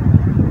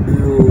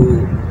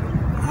you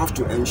have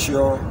to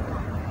ensure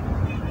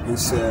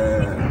his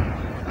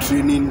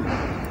training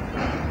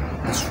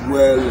is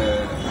well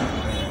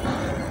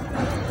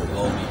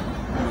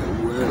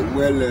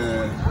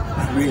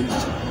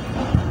arranged.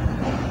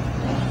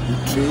 He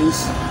trains,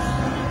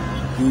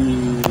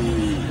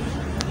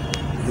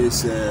 his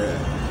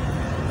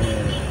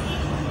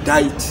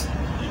diet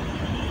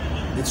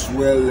is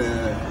well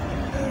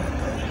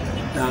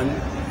done.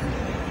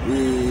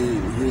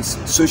 His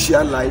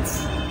social life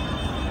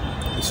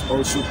is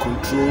also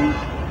controlled,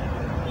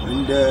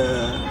 and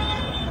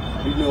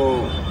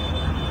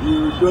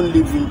you don't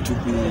leave him to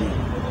be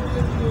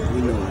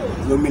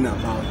roaming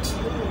about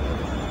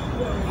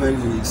when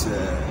he's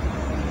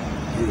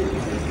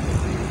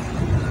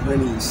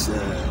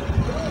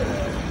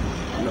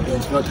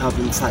not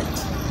having fight.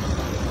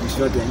 He's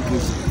not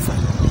engaged in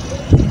fight.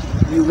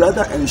 You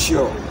rather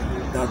ensure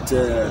that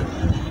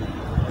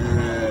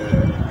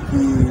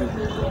he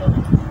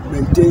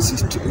maintains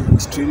his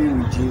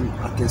training regime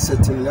at a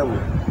certain level,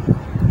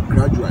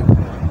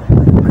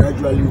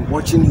 gradually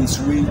watching his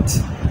weight,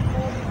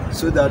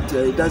 so that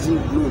it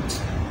doesn't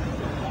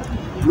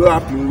blow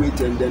up in weight,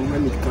 and then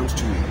when it comes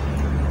to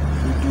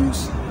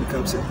reduce,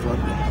 becomes a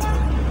problem.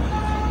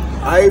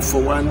 I,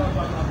 for one,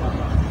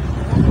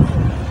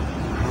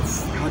 have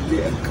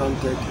hardly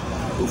encountered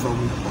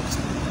overweight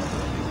boxing,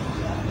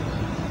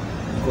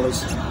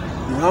 because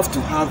you have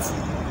to have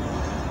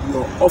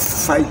your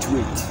off-fight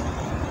weight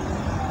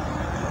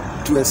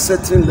to a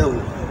certain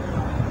level,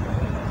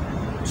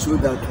 so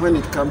that when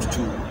it comes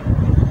to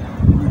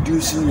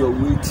reducing your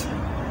weight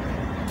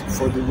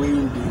for the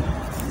weighing day,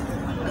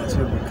 that's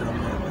what become a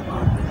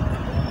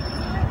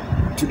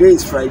problem. Today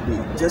is Friday,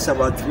 just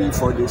about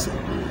 3-4 days ago,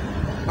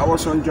 I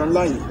was on John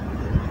Lai.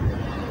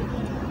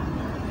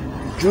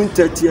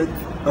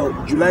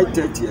 July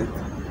 30th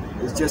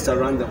is just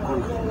around the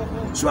corner.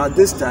 So at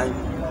this time,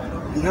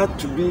 he had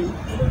to be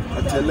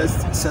at a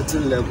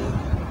certain level,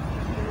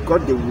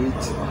 got the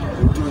weight,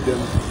 and told them,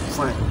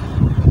 fine,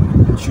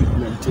 you should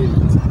maintain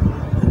it.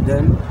 And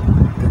then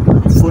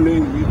the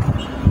following week,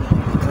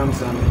 he comes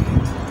down and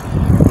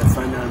the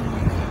final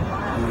week,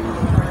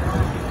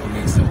 he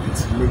makes the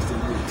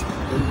weight.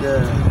 And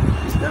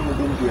that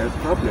wouldn't be a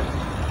problem.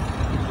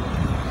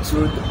 So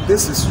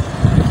this is,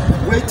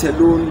 weight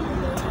alone,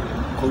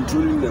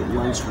 controlling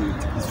one's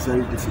weight is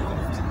very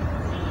difficult.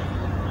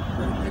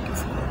 Very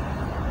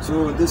difficult.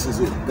 So this is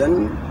it.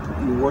 Then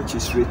you watch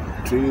his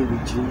training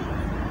regime,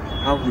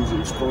 how he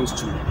responds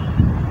to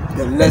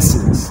the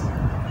lessons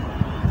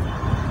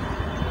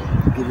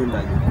given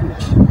by the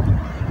coach.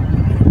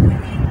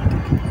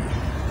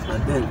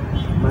 But then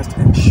you must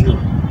ensure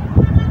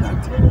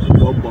that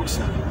your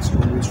boxer is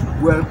always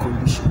well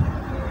conditioned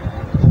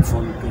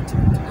before you get into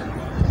the ring.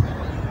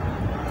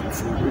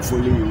 If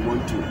only you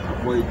want to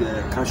avoid the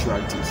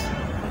casualties.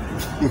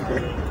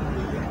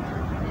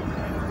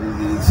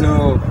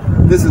 So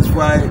this is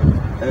why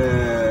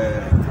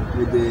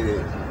with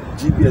the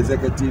GB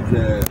executive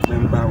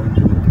member with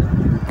the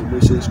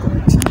promotions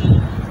committee,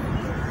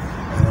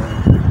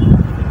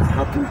 I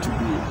happen to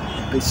be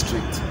a bit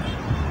strict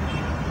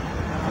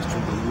as to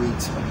the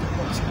weight of the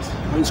boxers.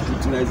 When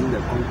scrutinizing the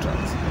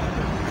contract,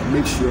 I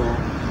make sure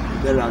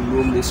there are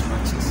no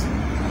mismatches.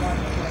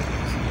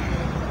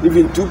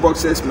 Even two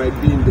boxers might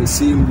be in the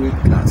same weight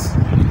class,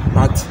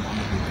 but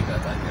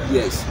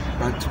yes,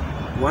 but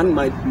one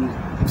might be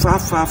far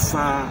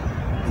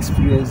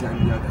experienced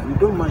than the other. You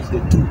don't match the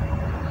two.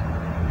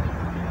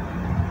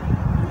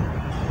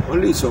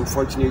 Only it's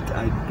unfortunate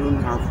I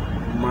don't have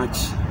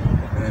much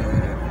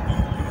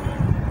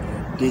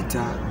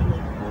data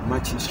or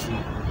much history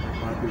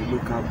about the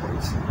local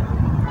boys.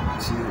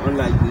 See,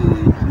 unlike the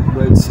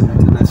boys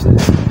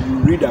internationals, you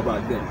read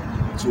about them,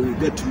 so you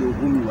get to know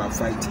whom you are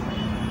fighting.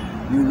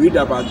 You read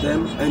about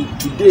them, and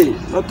today,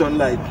 not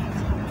unlike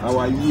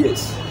our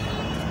years,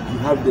 you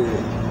have the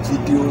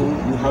video,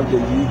 you have the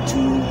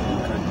YouTube,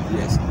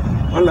 yes.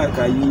 Unlike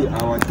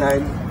our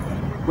time,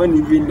 when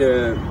even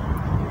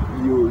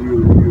you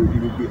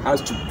will be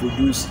asked to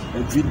produce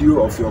a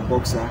video of your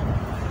boxer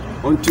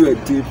onto a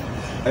tape,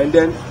 and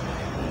then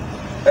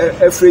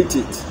freight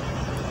it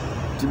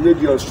to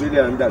maybe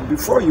Australia, and that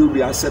before you will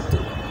be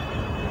accepted.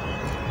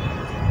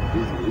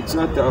 It's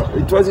not.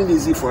 It wasn't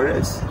easy for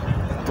us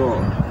at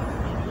all.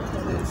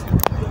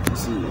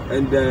 See,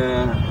 and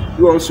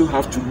you also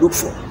have to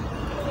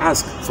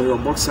ask for your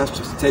boxers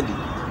to study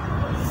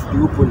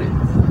the opponent.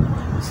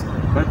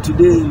 But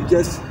today, you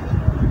just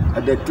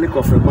at the click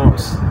of a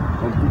mouse,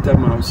 computer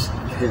mouse,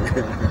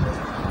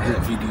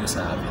 videos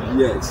are.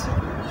 Yes.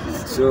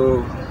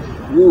 So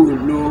you will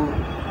know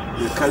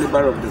the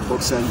caliber of the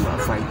boxer you are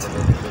fighting.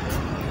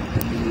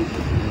 And you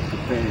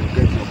prepare, you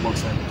get your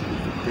boxer to be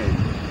prepared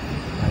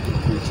by the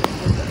coach and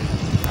all that.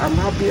 I'm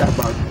happy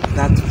about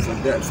that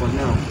for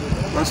now.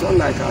 But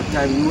unlike our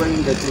time, we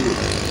weren't getting it.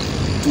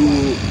 To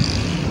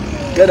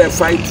get a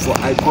fight for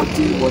Ike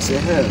Quartey was a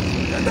hell.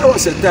 And that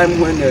was a time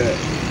when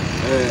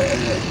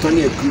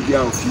Tony Ekrubia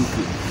of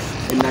Yoofi,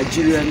 a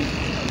Nigerian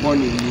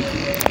born in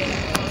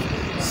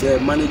Yoofi,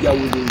 said manager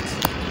wouldn't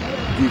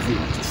give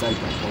him to fight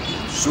Ike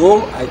Quartey.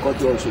 So Ike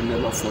Quartey also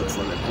never fought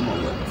for the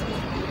Commonwealth.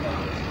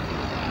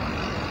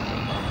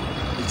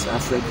 It's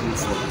Alfred who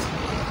fought.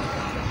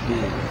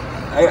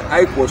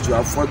 Ike was to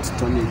have fought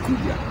Tony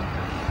Ekrubia,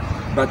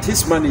 but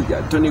his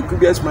manager, Tony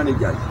Ekrubia's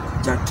manager,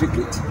 Jack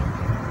Trickett,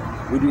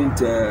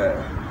 wouldn't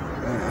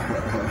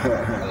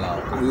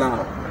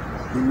allow.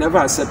 He never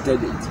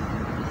accepted it,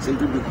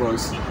 simply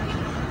because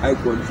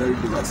Ike was very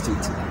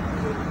devastating.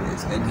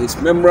 Yes. And his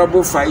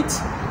memorable fight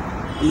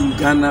in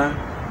Ghana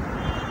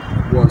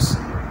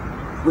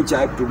which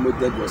I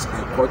promoted, was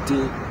Ike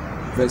Quartey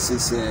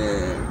versus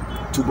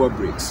Tubo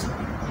Breaks,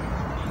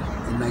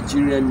 a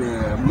Nigerian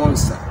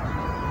monster.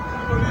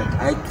 And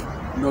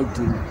Ike knocked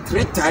him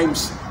 3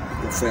 times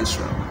in the first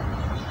round.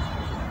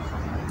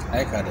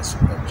 Ike had a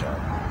superb job.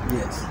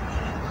 Yes.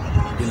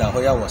 De La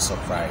Hoya was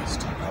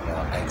surprised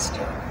about Ike's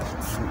job.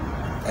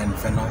 And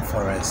Venom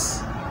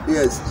Forest.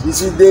 Yes, you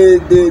see,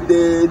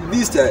 they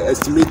least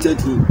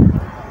estimated him.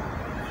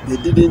 They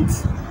didn't,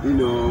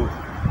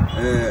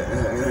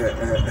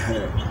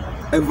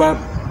 ever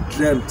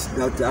dreamt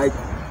that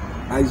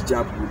Ike's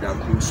jab would have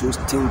been so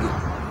stinging.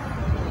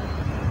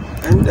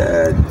 And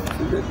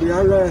the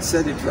other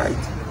said it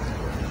right.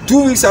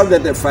 2 weeks after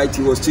the fight,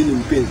 he was still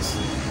in pains.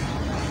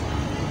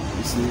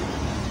 You see,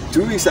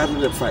 2 weeks after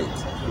the fight,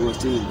 he was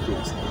still in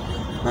pains.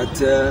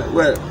 But,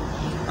 well,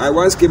 I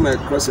once came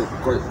across a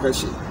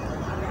question.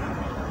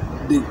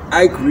 Did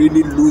Ike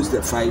really lose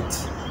the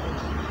fight?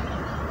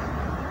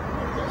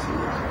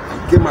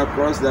 I came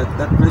across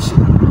that question.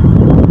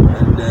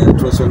 And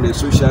it was on the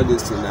social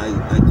listing.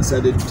 I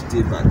decided to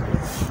stay back.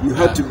 You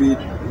had to be...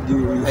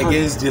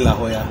 against De La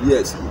Hoya?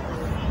 Yes.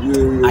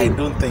 I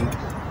don't think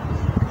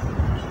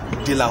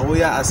De La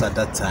Hoya, as at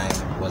that time,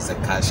 was a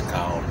cash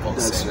cow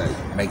boxer. That's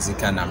right.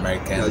 Mexican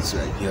American. That's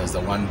right. He was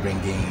the one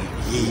bringing.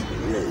 He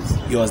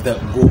Yes. was the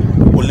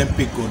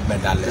Olympic gold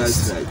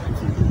medalist. That's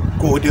right.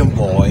 Golden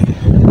boy.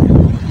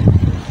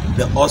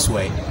 The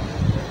Osway.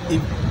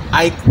 If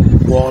Ike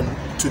won,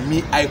 to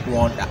me, Ike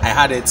won. I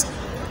had it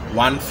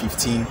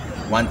 115,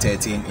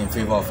 113 in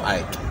favor of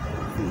Ike.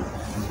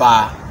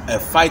 But a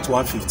fight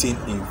 115,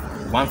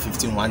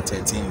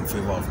 113 in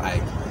favor of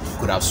Ike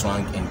could have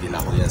swung in De La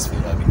Hoya's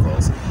favor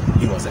because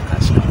he was a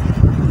cash cow.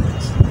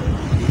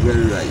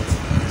 Very right.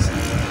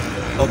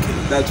 Okay.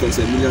 That was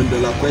 $1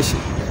 million question.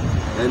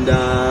 And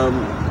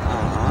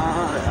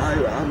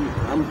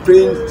I'm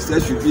praying there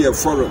should be a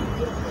forum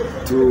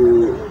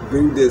to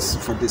bring this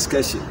for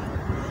discussion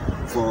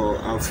for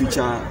our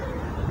future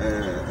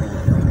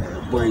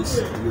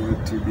boys,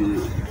 to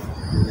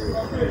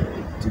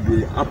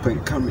be up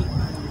and coming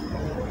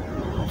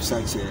of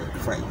such a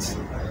fight.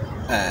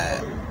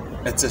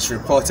 It is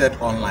reported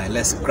online,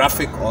 less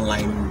graphic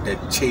online, the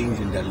change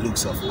in the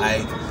looks of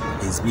Ike.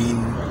 He's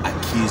being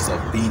accused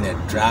of being a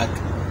drug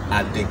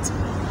addict.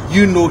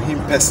 You know him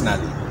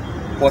personally.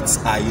 What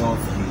are your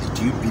views?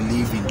 Do you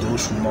believe in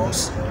those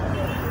rumors?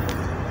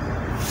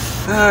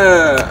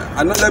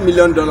 Another $1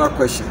 million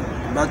question.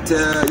 But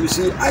you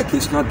see, Ike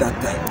is not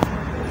that type.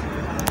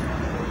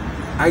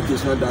 Ike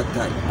is not that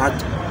type.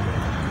 But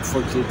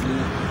unfortunately,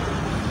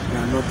 we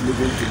are not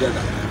living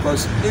together.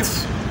 Because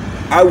if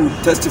I would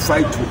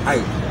testify to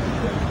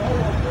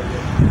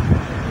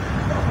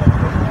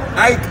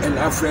Ike and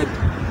Alfred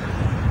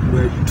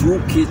were 2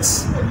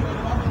 kids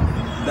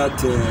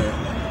that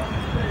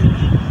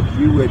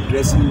we were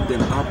dressing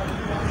them up in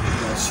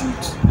their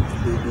suits.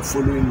 They were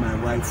following my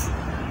wife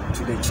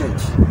to the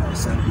church on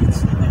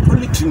Sundays.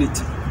 Holy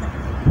Trinity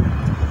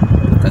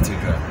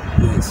Cathedral.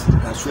 Yes,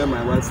 that's where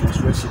my wife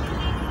was worshiping.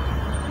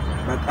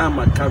 But I'm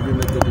at Calvary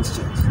Methodist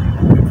Church.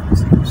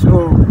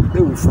 So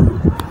they will follow.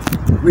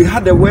 We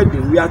had a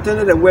wedding. We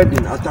attended a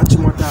wedding at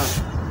Achimota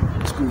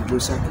School,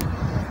 Josaki.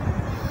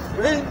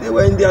 They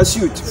were in their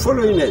suit,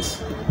 following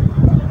us.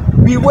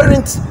 We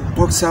weren't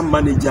boxer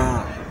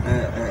manager,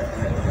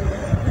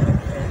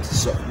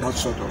 that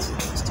sort of thing.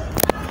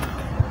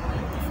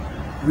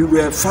 We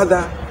were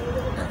father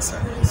and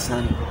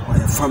son of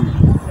a family.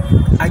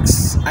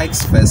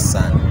 Ike's first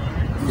son,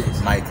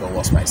 yes, Michael,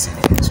 was my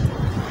senior in school.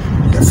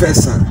 The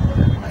first son,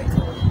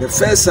 Michael. The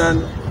first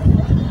son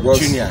was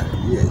Junior.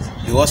 Yes.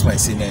 He was my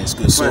senior in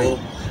school. Fine. So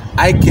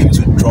I came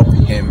to drop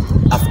him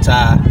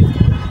after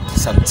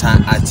some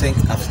time. I think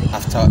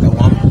after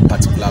one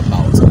particular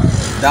bout.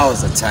 That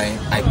was the time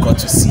I got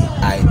to see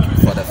Ike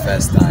for the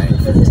first time.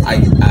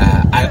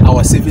 I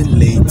was even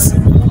late,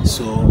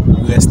 so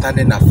we were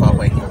standing afar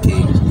when he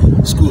came.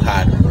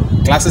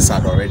 Classes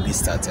had already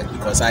started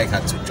because I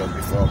had to jog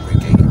before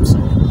breaking him. So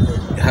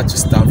you had to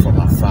stand from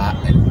afar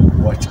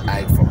and watch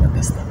Ike from a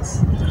distance.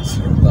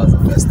 That was the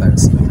first time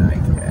seeing Ike.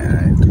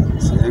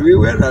 So we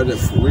were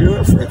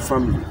a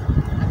family,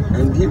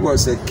 and he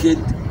was a kid.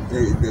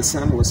 The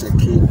son was a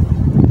kid.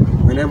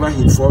 Whenever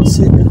he falls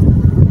sick,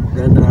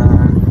 then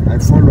I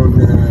fall on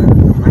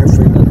my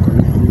friend and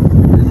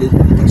colleague,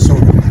 the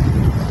son.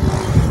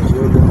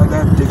 So the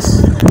mother takes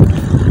him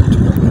to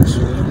the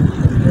son,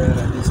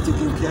 and he's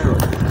taken care of.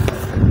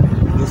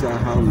 These are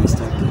how we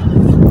started.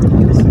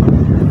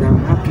 And I'm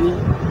happy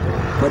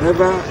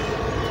whenever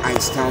I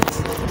start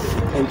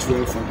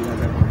N12 for the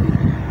other company.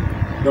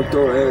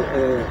 Dr.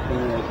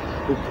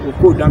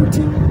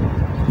 Okodamtin,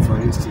 for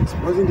instance,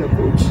 wasn't a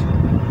coach.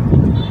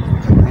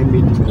 I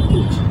made him a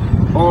coach.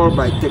 All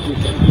by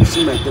technical, you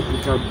see my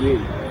technical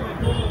brain.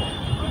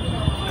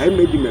 I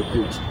made him a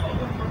coach.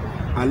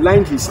 I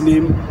aligned his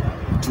name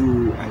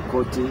to Ike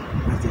Quartey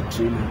as a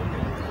trainer,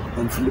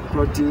 and Philip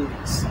Quartey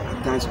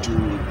attached to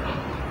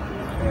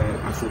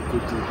Alfred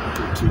Kortey as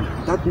a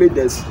trainer. That made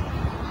us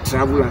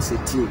travel as a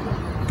team.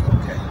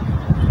 Okay.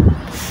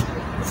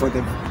 For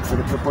the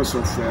purpose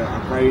of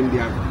acquiring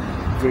their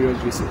various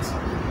reasons.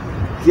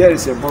 Here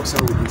is a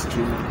boxer with his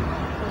trainer.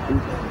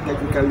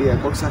 Technically, a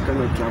boxer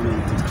cannot travel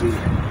with his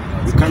trainer.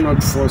 You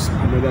cannot force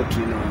another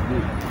trainer on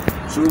him.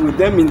 So with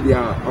them in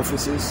their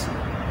offices,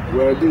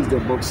 well, this is the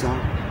boxer,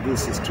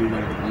 this is his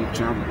trainer, you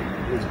travel.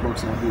 This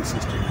boxer, this is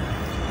his trainer.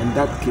 And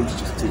that came to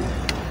stay.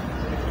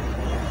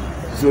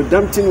 So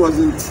Dampton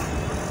wasn't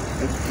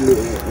a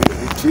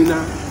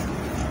trainer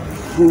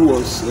who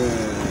was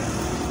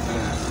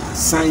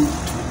assigned to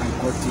Ike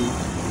Quartey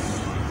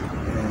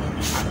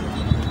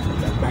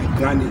by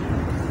Granny.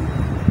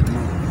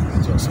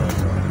 No, Just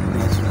that's right.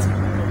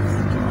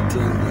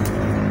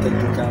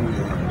 Technical.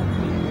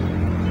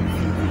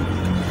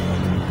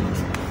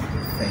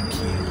 Thank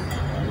you.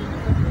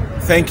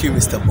 Thank you,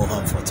 Mr.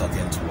 Boham, for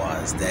talking to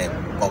us. The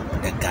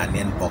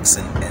Ghanaian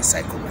boxing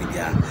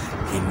encyclopedia.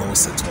 He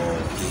knows it all.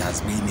 He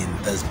has been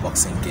in this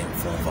boxing game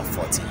for over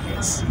 40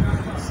 years.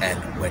 And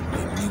when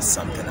he needs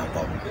something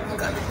about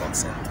Ghanaian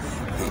boxing,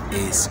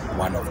 he is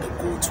one of the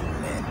go-to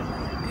men.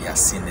 He has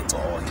seen it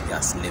all. He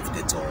has lived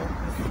it all.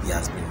 He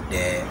has been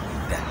there,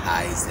 the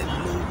highs, the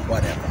lows,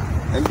 whatever.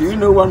 And do you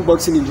know one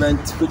boxing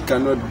event which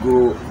cannot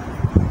go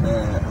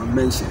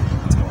unmentioned?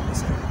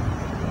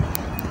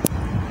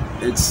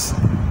 It's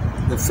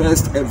the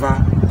first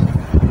ever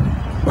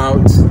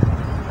bout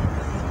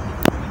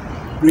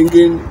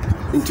bringing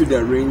into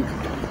the ring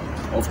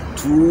of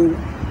two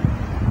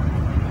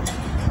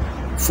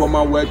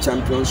former world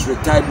champions,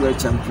 retired world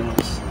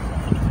champions,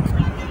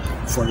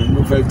 for a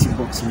novelty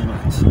boxing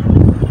match.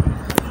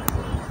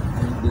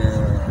 And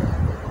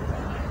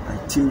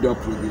I teamed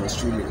up with the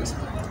Australians.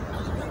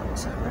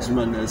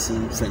 Azumah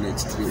Nelson,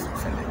 Fenech 3.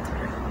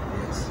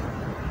 Yes.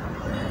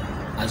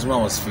 Azumah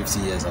was 50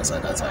 years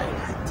outside that time.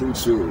 I think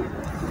so.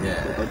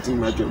 Yeah. I think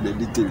much of the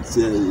details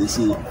here, you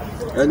see.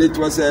 And it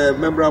was a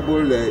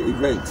memorable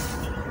event.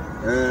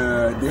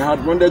 They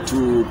had wanted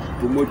to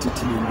promote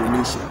it in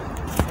Indonesia.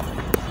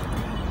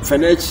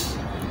 Fenech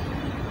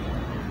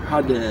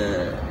had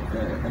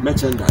a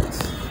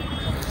merchandise,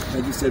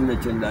 registered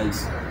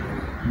merchandise,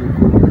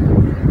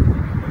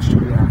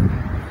 Australia,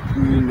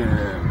 doing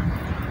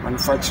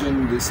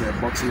manufacturing this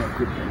boxing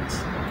equipment.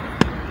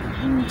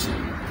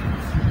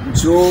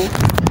 So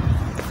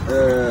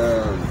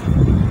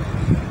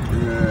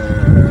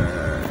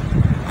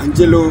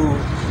Angelo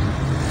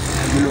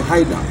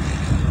Haida,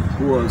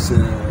 who was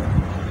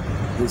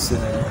his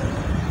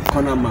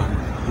corner man,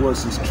 who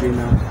was his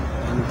trainer,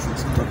 one of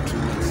his top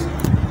trainers,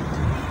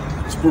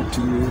 spoke to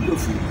me,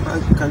 Yoofi, why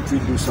can't we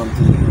do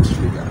something in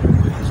Australia?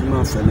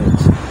 Azumah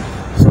Fenech,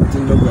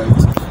 something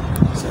novelty.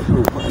 I said,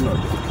 no, why not?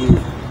 Okay.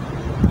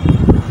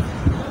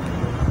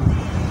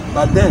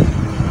 But then,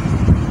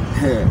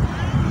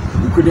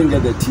 we couldn't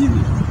get the TV.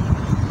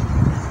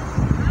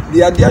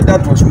 The idea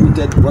that was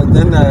mooted was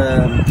then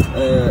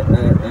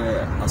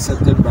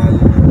accepted by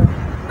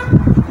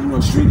in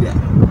Australia.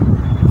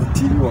 The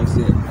TV was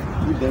there.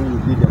 We then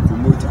would be the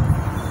promoter.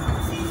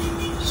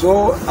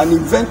 So an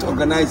event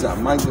organizer,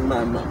 Martin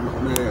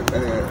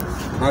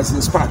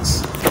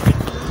Sparks,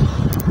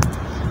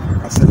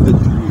 accepted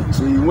to me.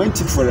 So he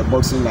went in for a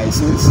boxing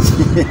license,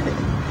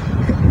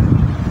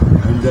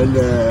 and then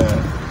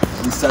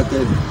we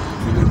started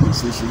the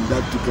negotiation.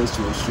 That took us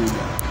to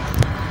Australia.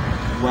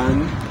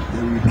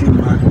 Then we came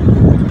back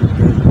and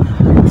prepared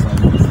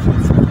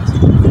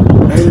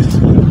and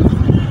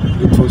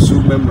it was so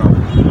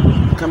memorable.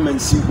 Come and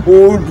see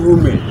old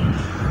women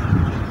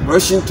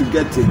rushing to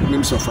get a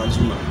glimpse of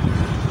Azumah.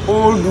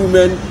 Old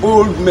women,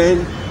 old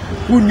men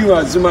who knew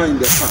Azumah in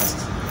the past,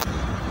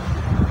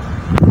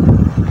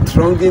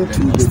 thronging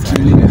to the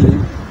training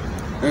game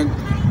and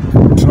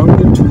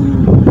thronging to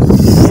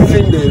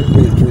filling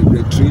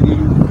the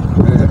training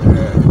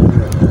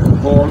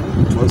hall.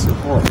 It was a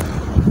hall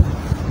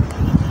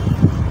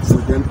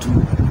for them to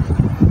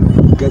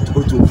get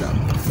autograph.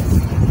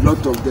 A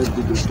lot of them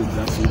did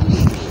autograph.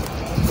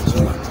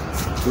 So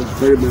it was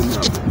very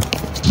memorable.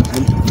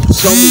 And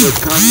some will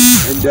come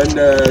and then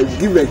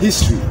give a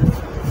history.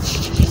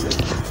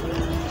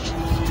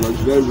 was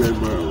very, very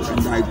well, and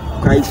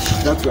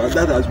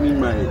that has been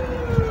my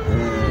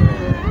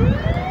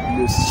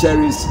most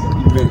cherished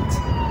event.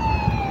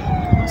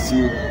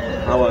 See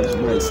how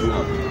Azumah is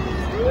now.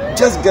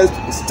 Just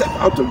step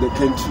out of the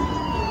country,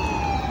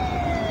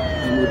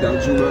 and with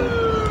Azumah,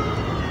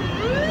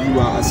 you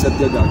are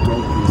accepted at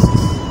all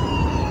places.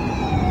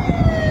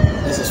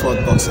 This is what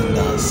boxing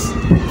does.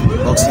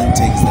 Boxing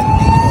takes the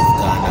name of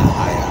Ghana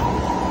higher.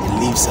 It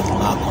leaves a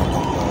mark on the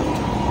world,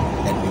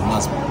 and we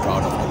must be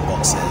proud of the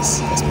boxers,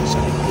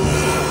 especially those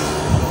who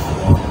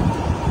have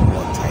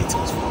won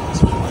titles for us.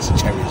 We must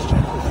cherish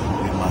them.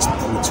 We must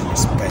put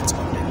respect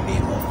on the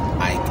name of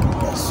Ike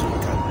Quartey.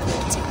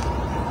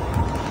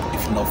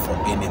 If not for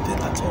anything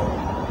at all,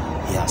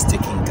 he has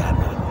taken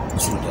Ghana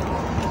to the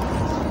world.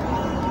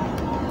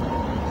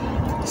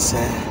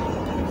 Sir,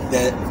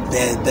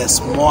 there's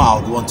more I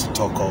would want to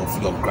talk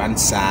of. Your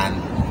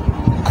grandson,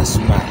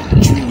 Azumah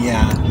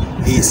Jr.,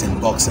 he is in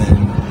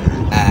boxing.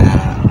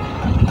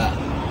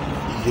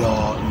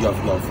 Your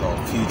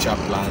future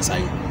plans,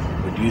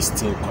 would you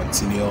still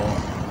continue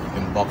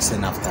in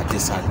boxing after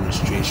this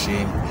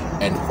administration?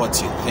 And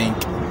what you think?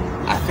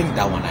 I think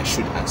that one I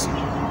should ask you.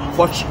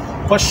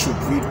 What should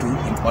we do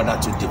in order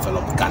to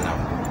develop Ghana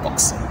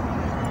boxing?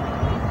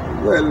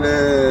 Well,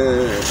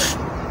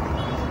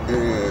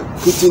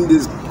 putting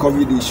this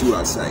COVID issue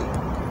aside,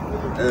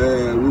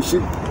 we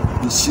should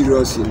be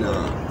serious in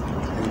our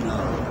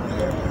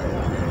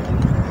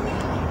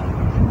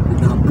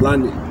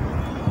planning.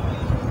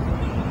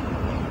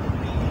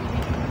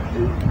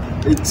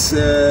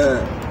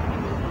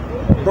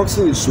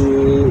 Boxing is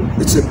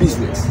it's a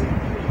business,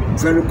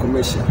 very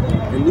commercial,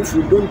 and if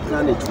you don't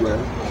plan it well,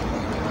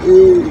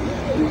 you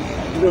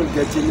don't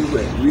get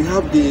anywhere. We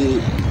have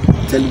the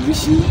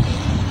television,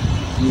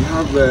 we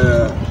have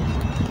the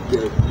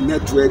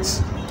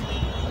networks,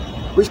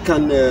 which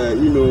can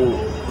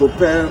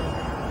propel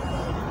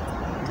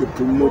the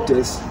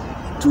promoters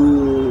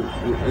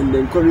and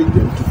encourage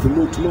them to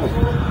promote more.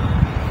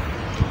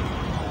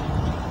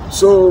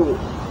 So,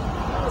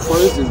 for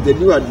instance, the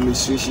new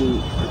administration,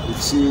 I could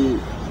see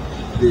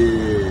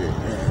the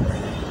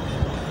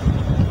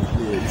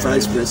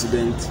Vice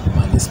President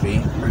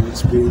Spain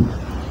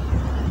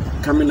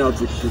coming out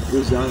with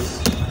proposals,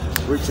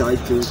 which I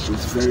think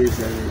is very,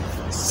 very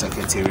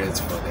secretariat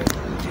for the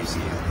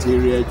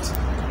secretariat,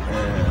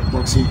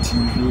 boxing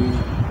TV.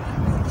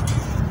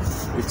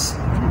 It's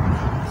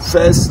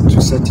first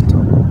to set it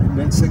up, and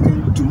then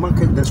second to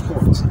market the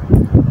sport,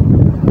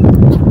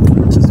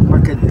 which is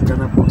market the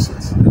Ghana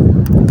boxers.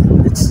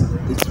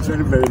 It's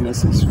very, very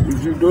necessary.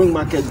 If you don't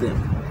market them,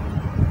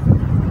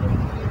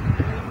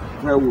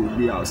 where will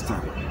be our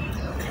stand?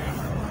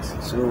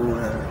 So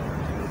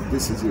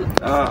this is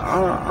it.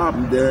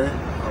 I'm there.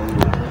 I'm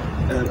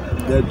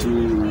there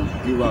to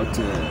give out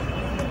a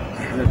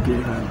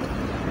helping hand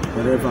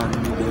wherever I'm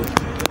needed,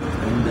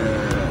 and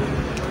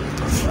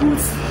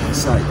improve the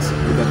site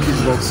with the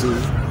kickboxing.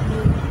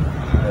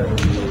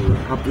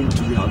 Happen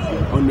to be have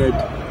been honored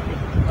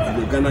as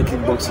the Ghana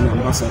kickboxing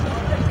ambassador.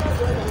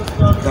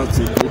 That's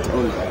a great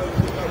honor.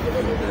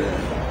 And,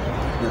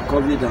 the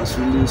COVID has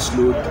really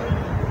slowed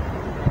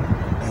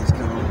us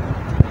down,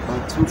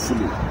 but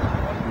hopefully we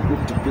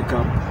hope to pick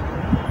up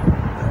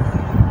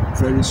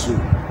very soon.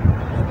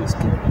 That is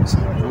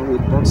kickboxing. Now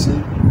with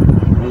boxing,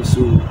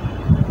 also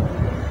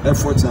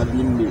efforts are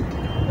being made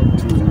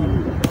to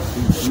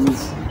improve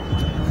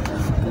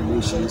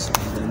promotions,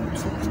 and then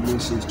for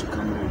promotions to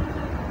come in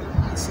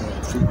as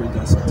frequent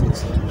as it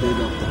is to build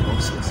up the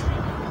boxers.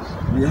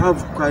 We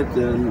have quite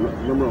a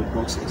number of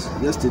boxers.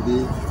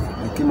 Yesterday,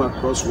 I came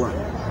across one,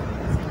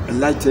 a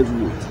light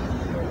heavyweight,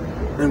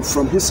 and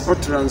from his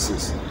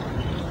utterances,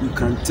 you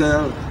can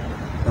tell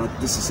that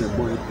this is a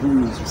boy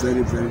who is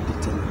very, very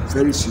determined,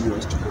 very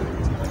serious to it.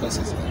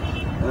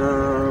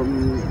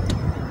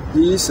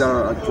 He is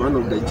at one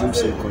of the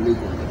gyms in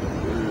Colego.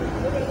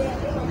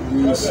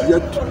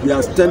 He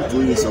has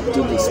temporarily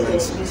obtained his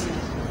license.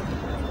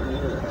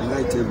 A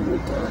light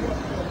heavyweight.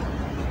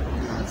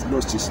 I've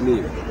lost his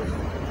name.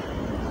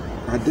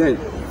 But then,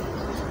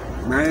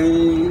 my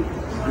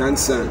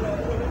grandson,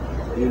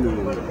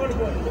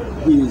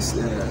 he's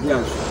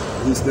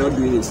now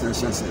doing his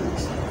national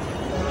service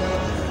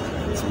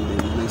from the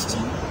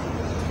university,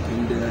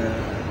 and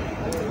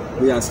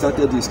he has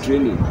started his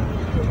training.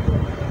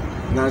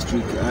 Last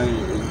week,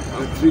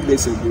 3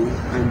 days ago,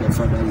 I and the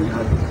father, we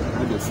had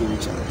a phone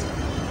chat.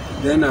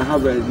 Then I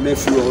have a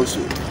nephew also,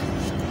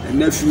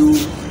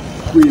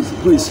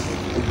 who is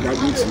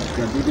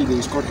graduated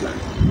in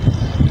Scotland,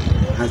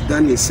 has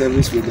done his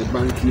service with the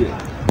bank here,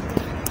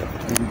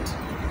 and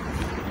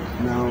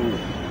now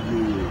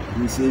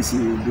he says he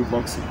will do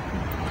boxing.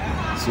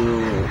 So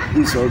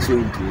he's also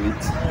into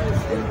it,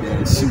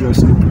 and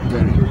seriously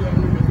preparing.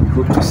 We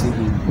hope to see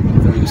him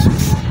very soon.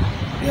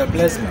 You're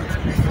blessed, man.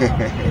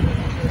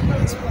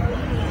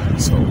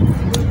 So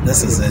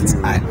this is it.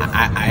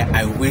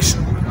 I wish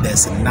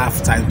there's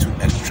enough time to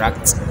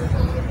extract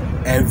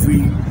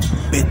every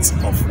bit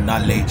of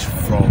knowledge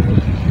from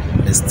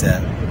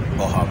Mr.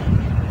 Boham,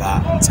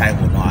 but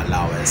time will not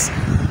allow us.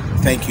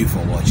 Thank you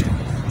for watching.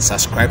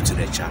 subscribe to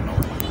the channel,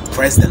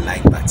 press the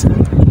like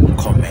button,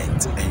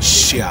 comment and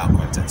share our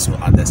content so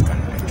others can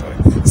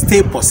enjoy.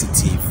 Stay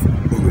positive.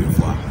 Au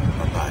revoir.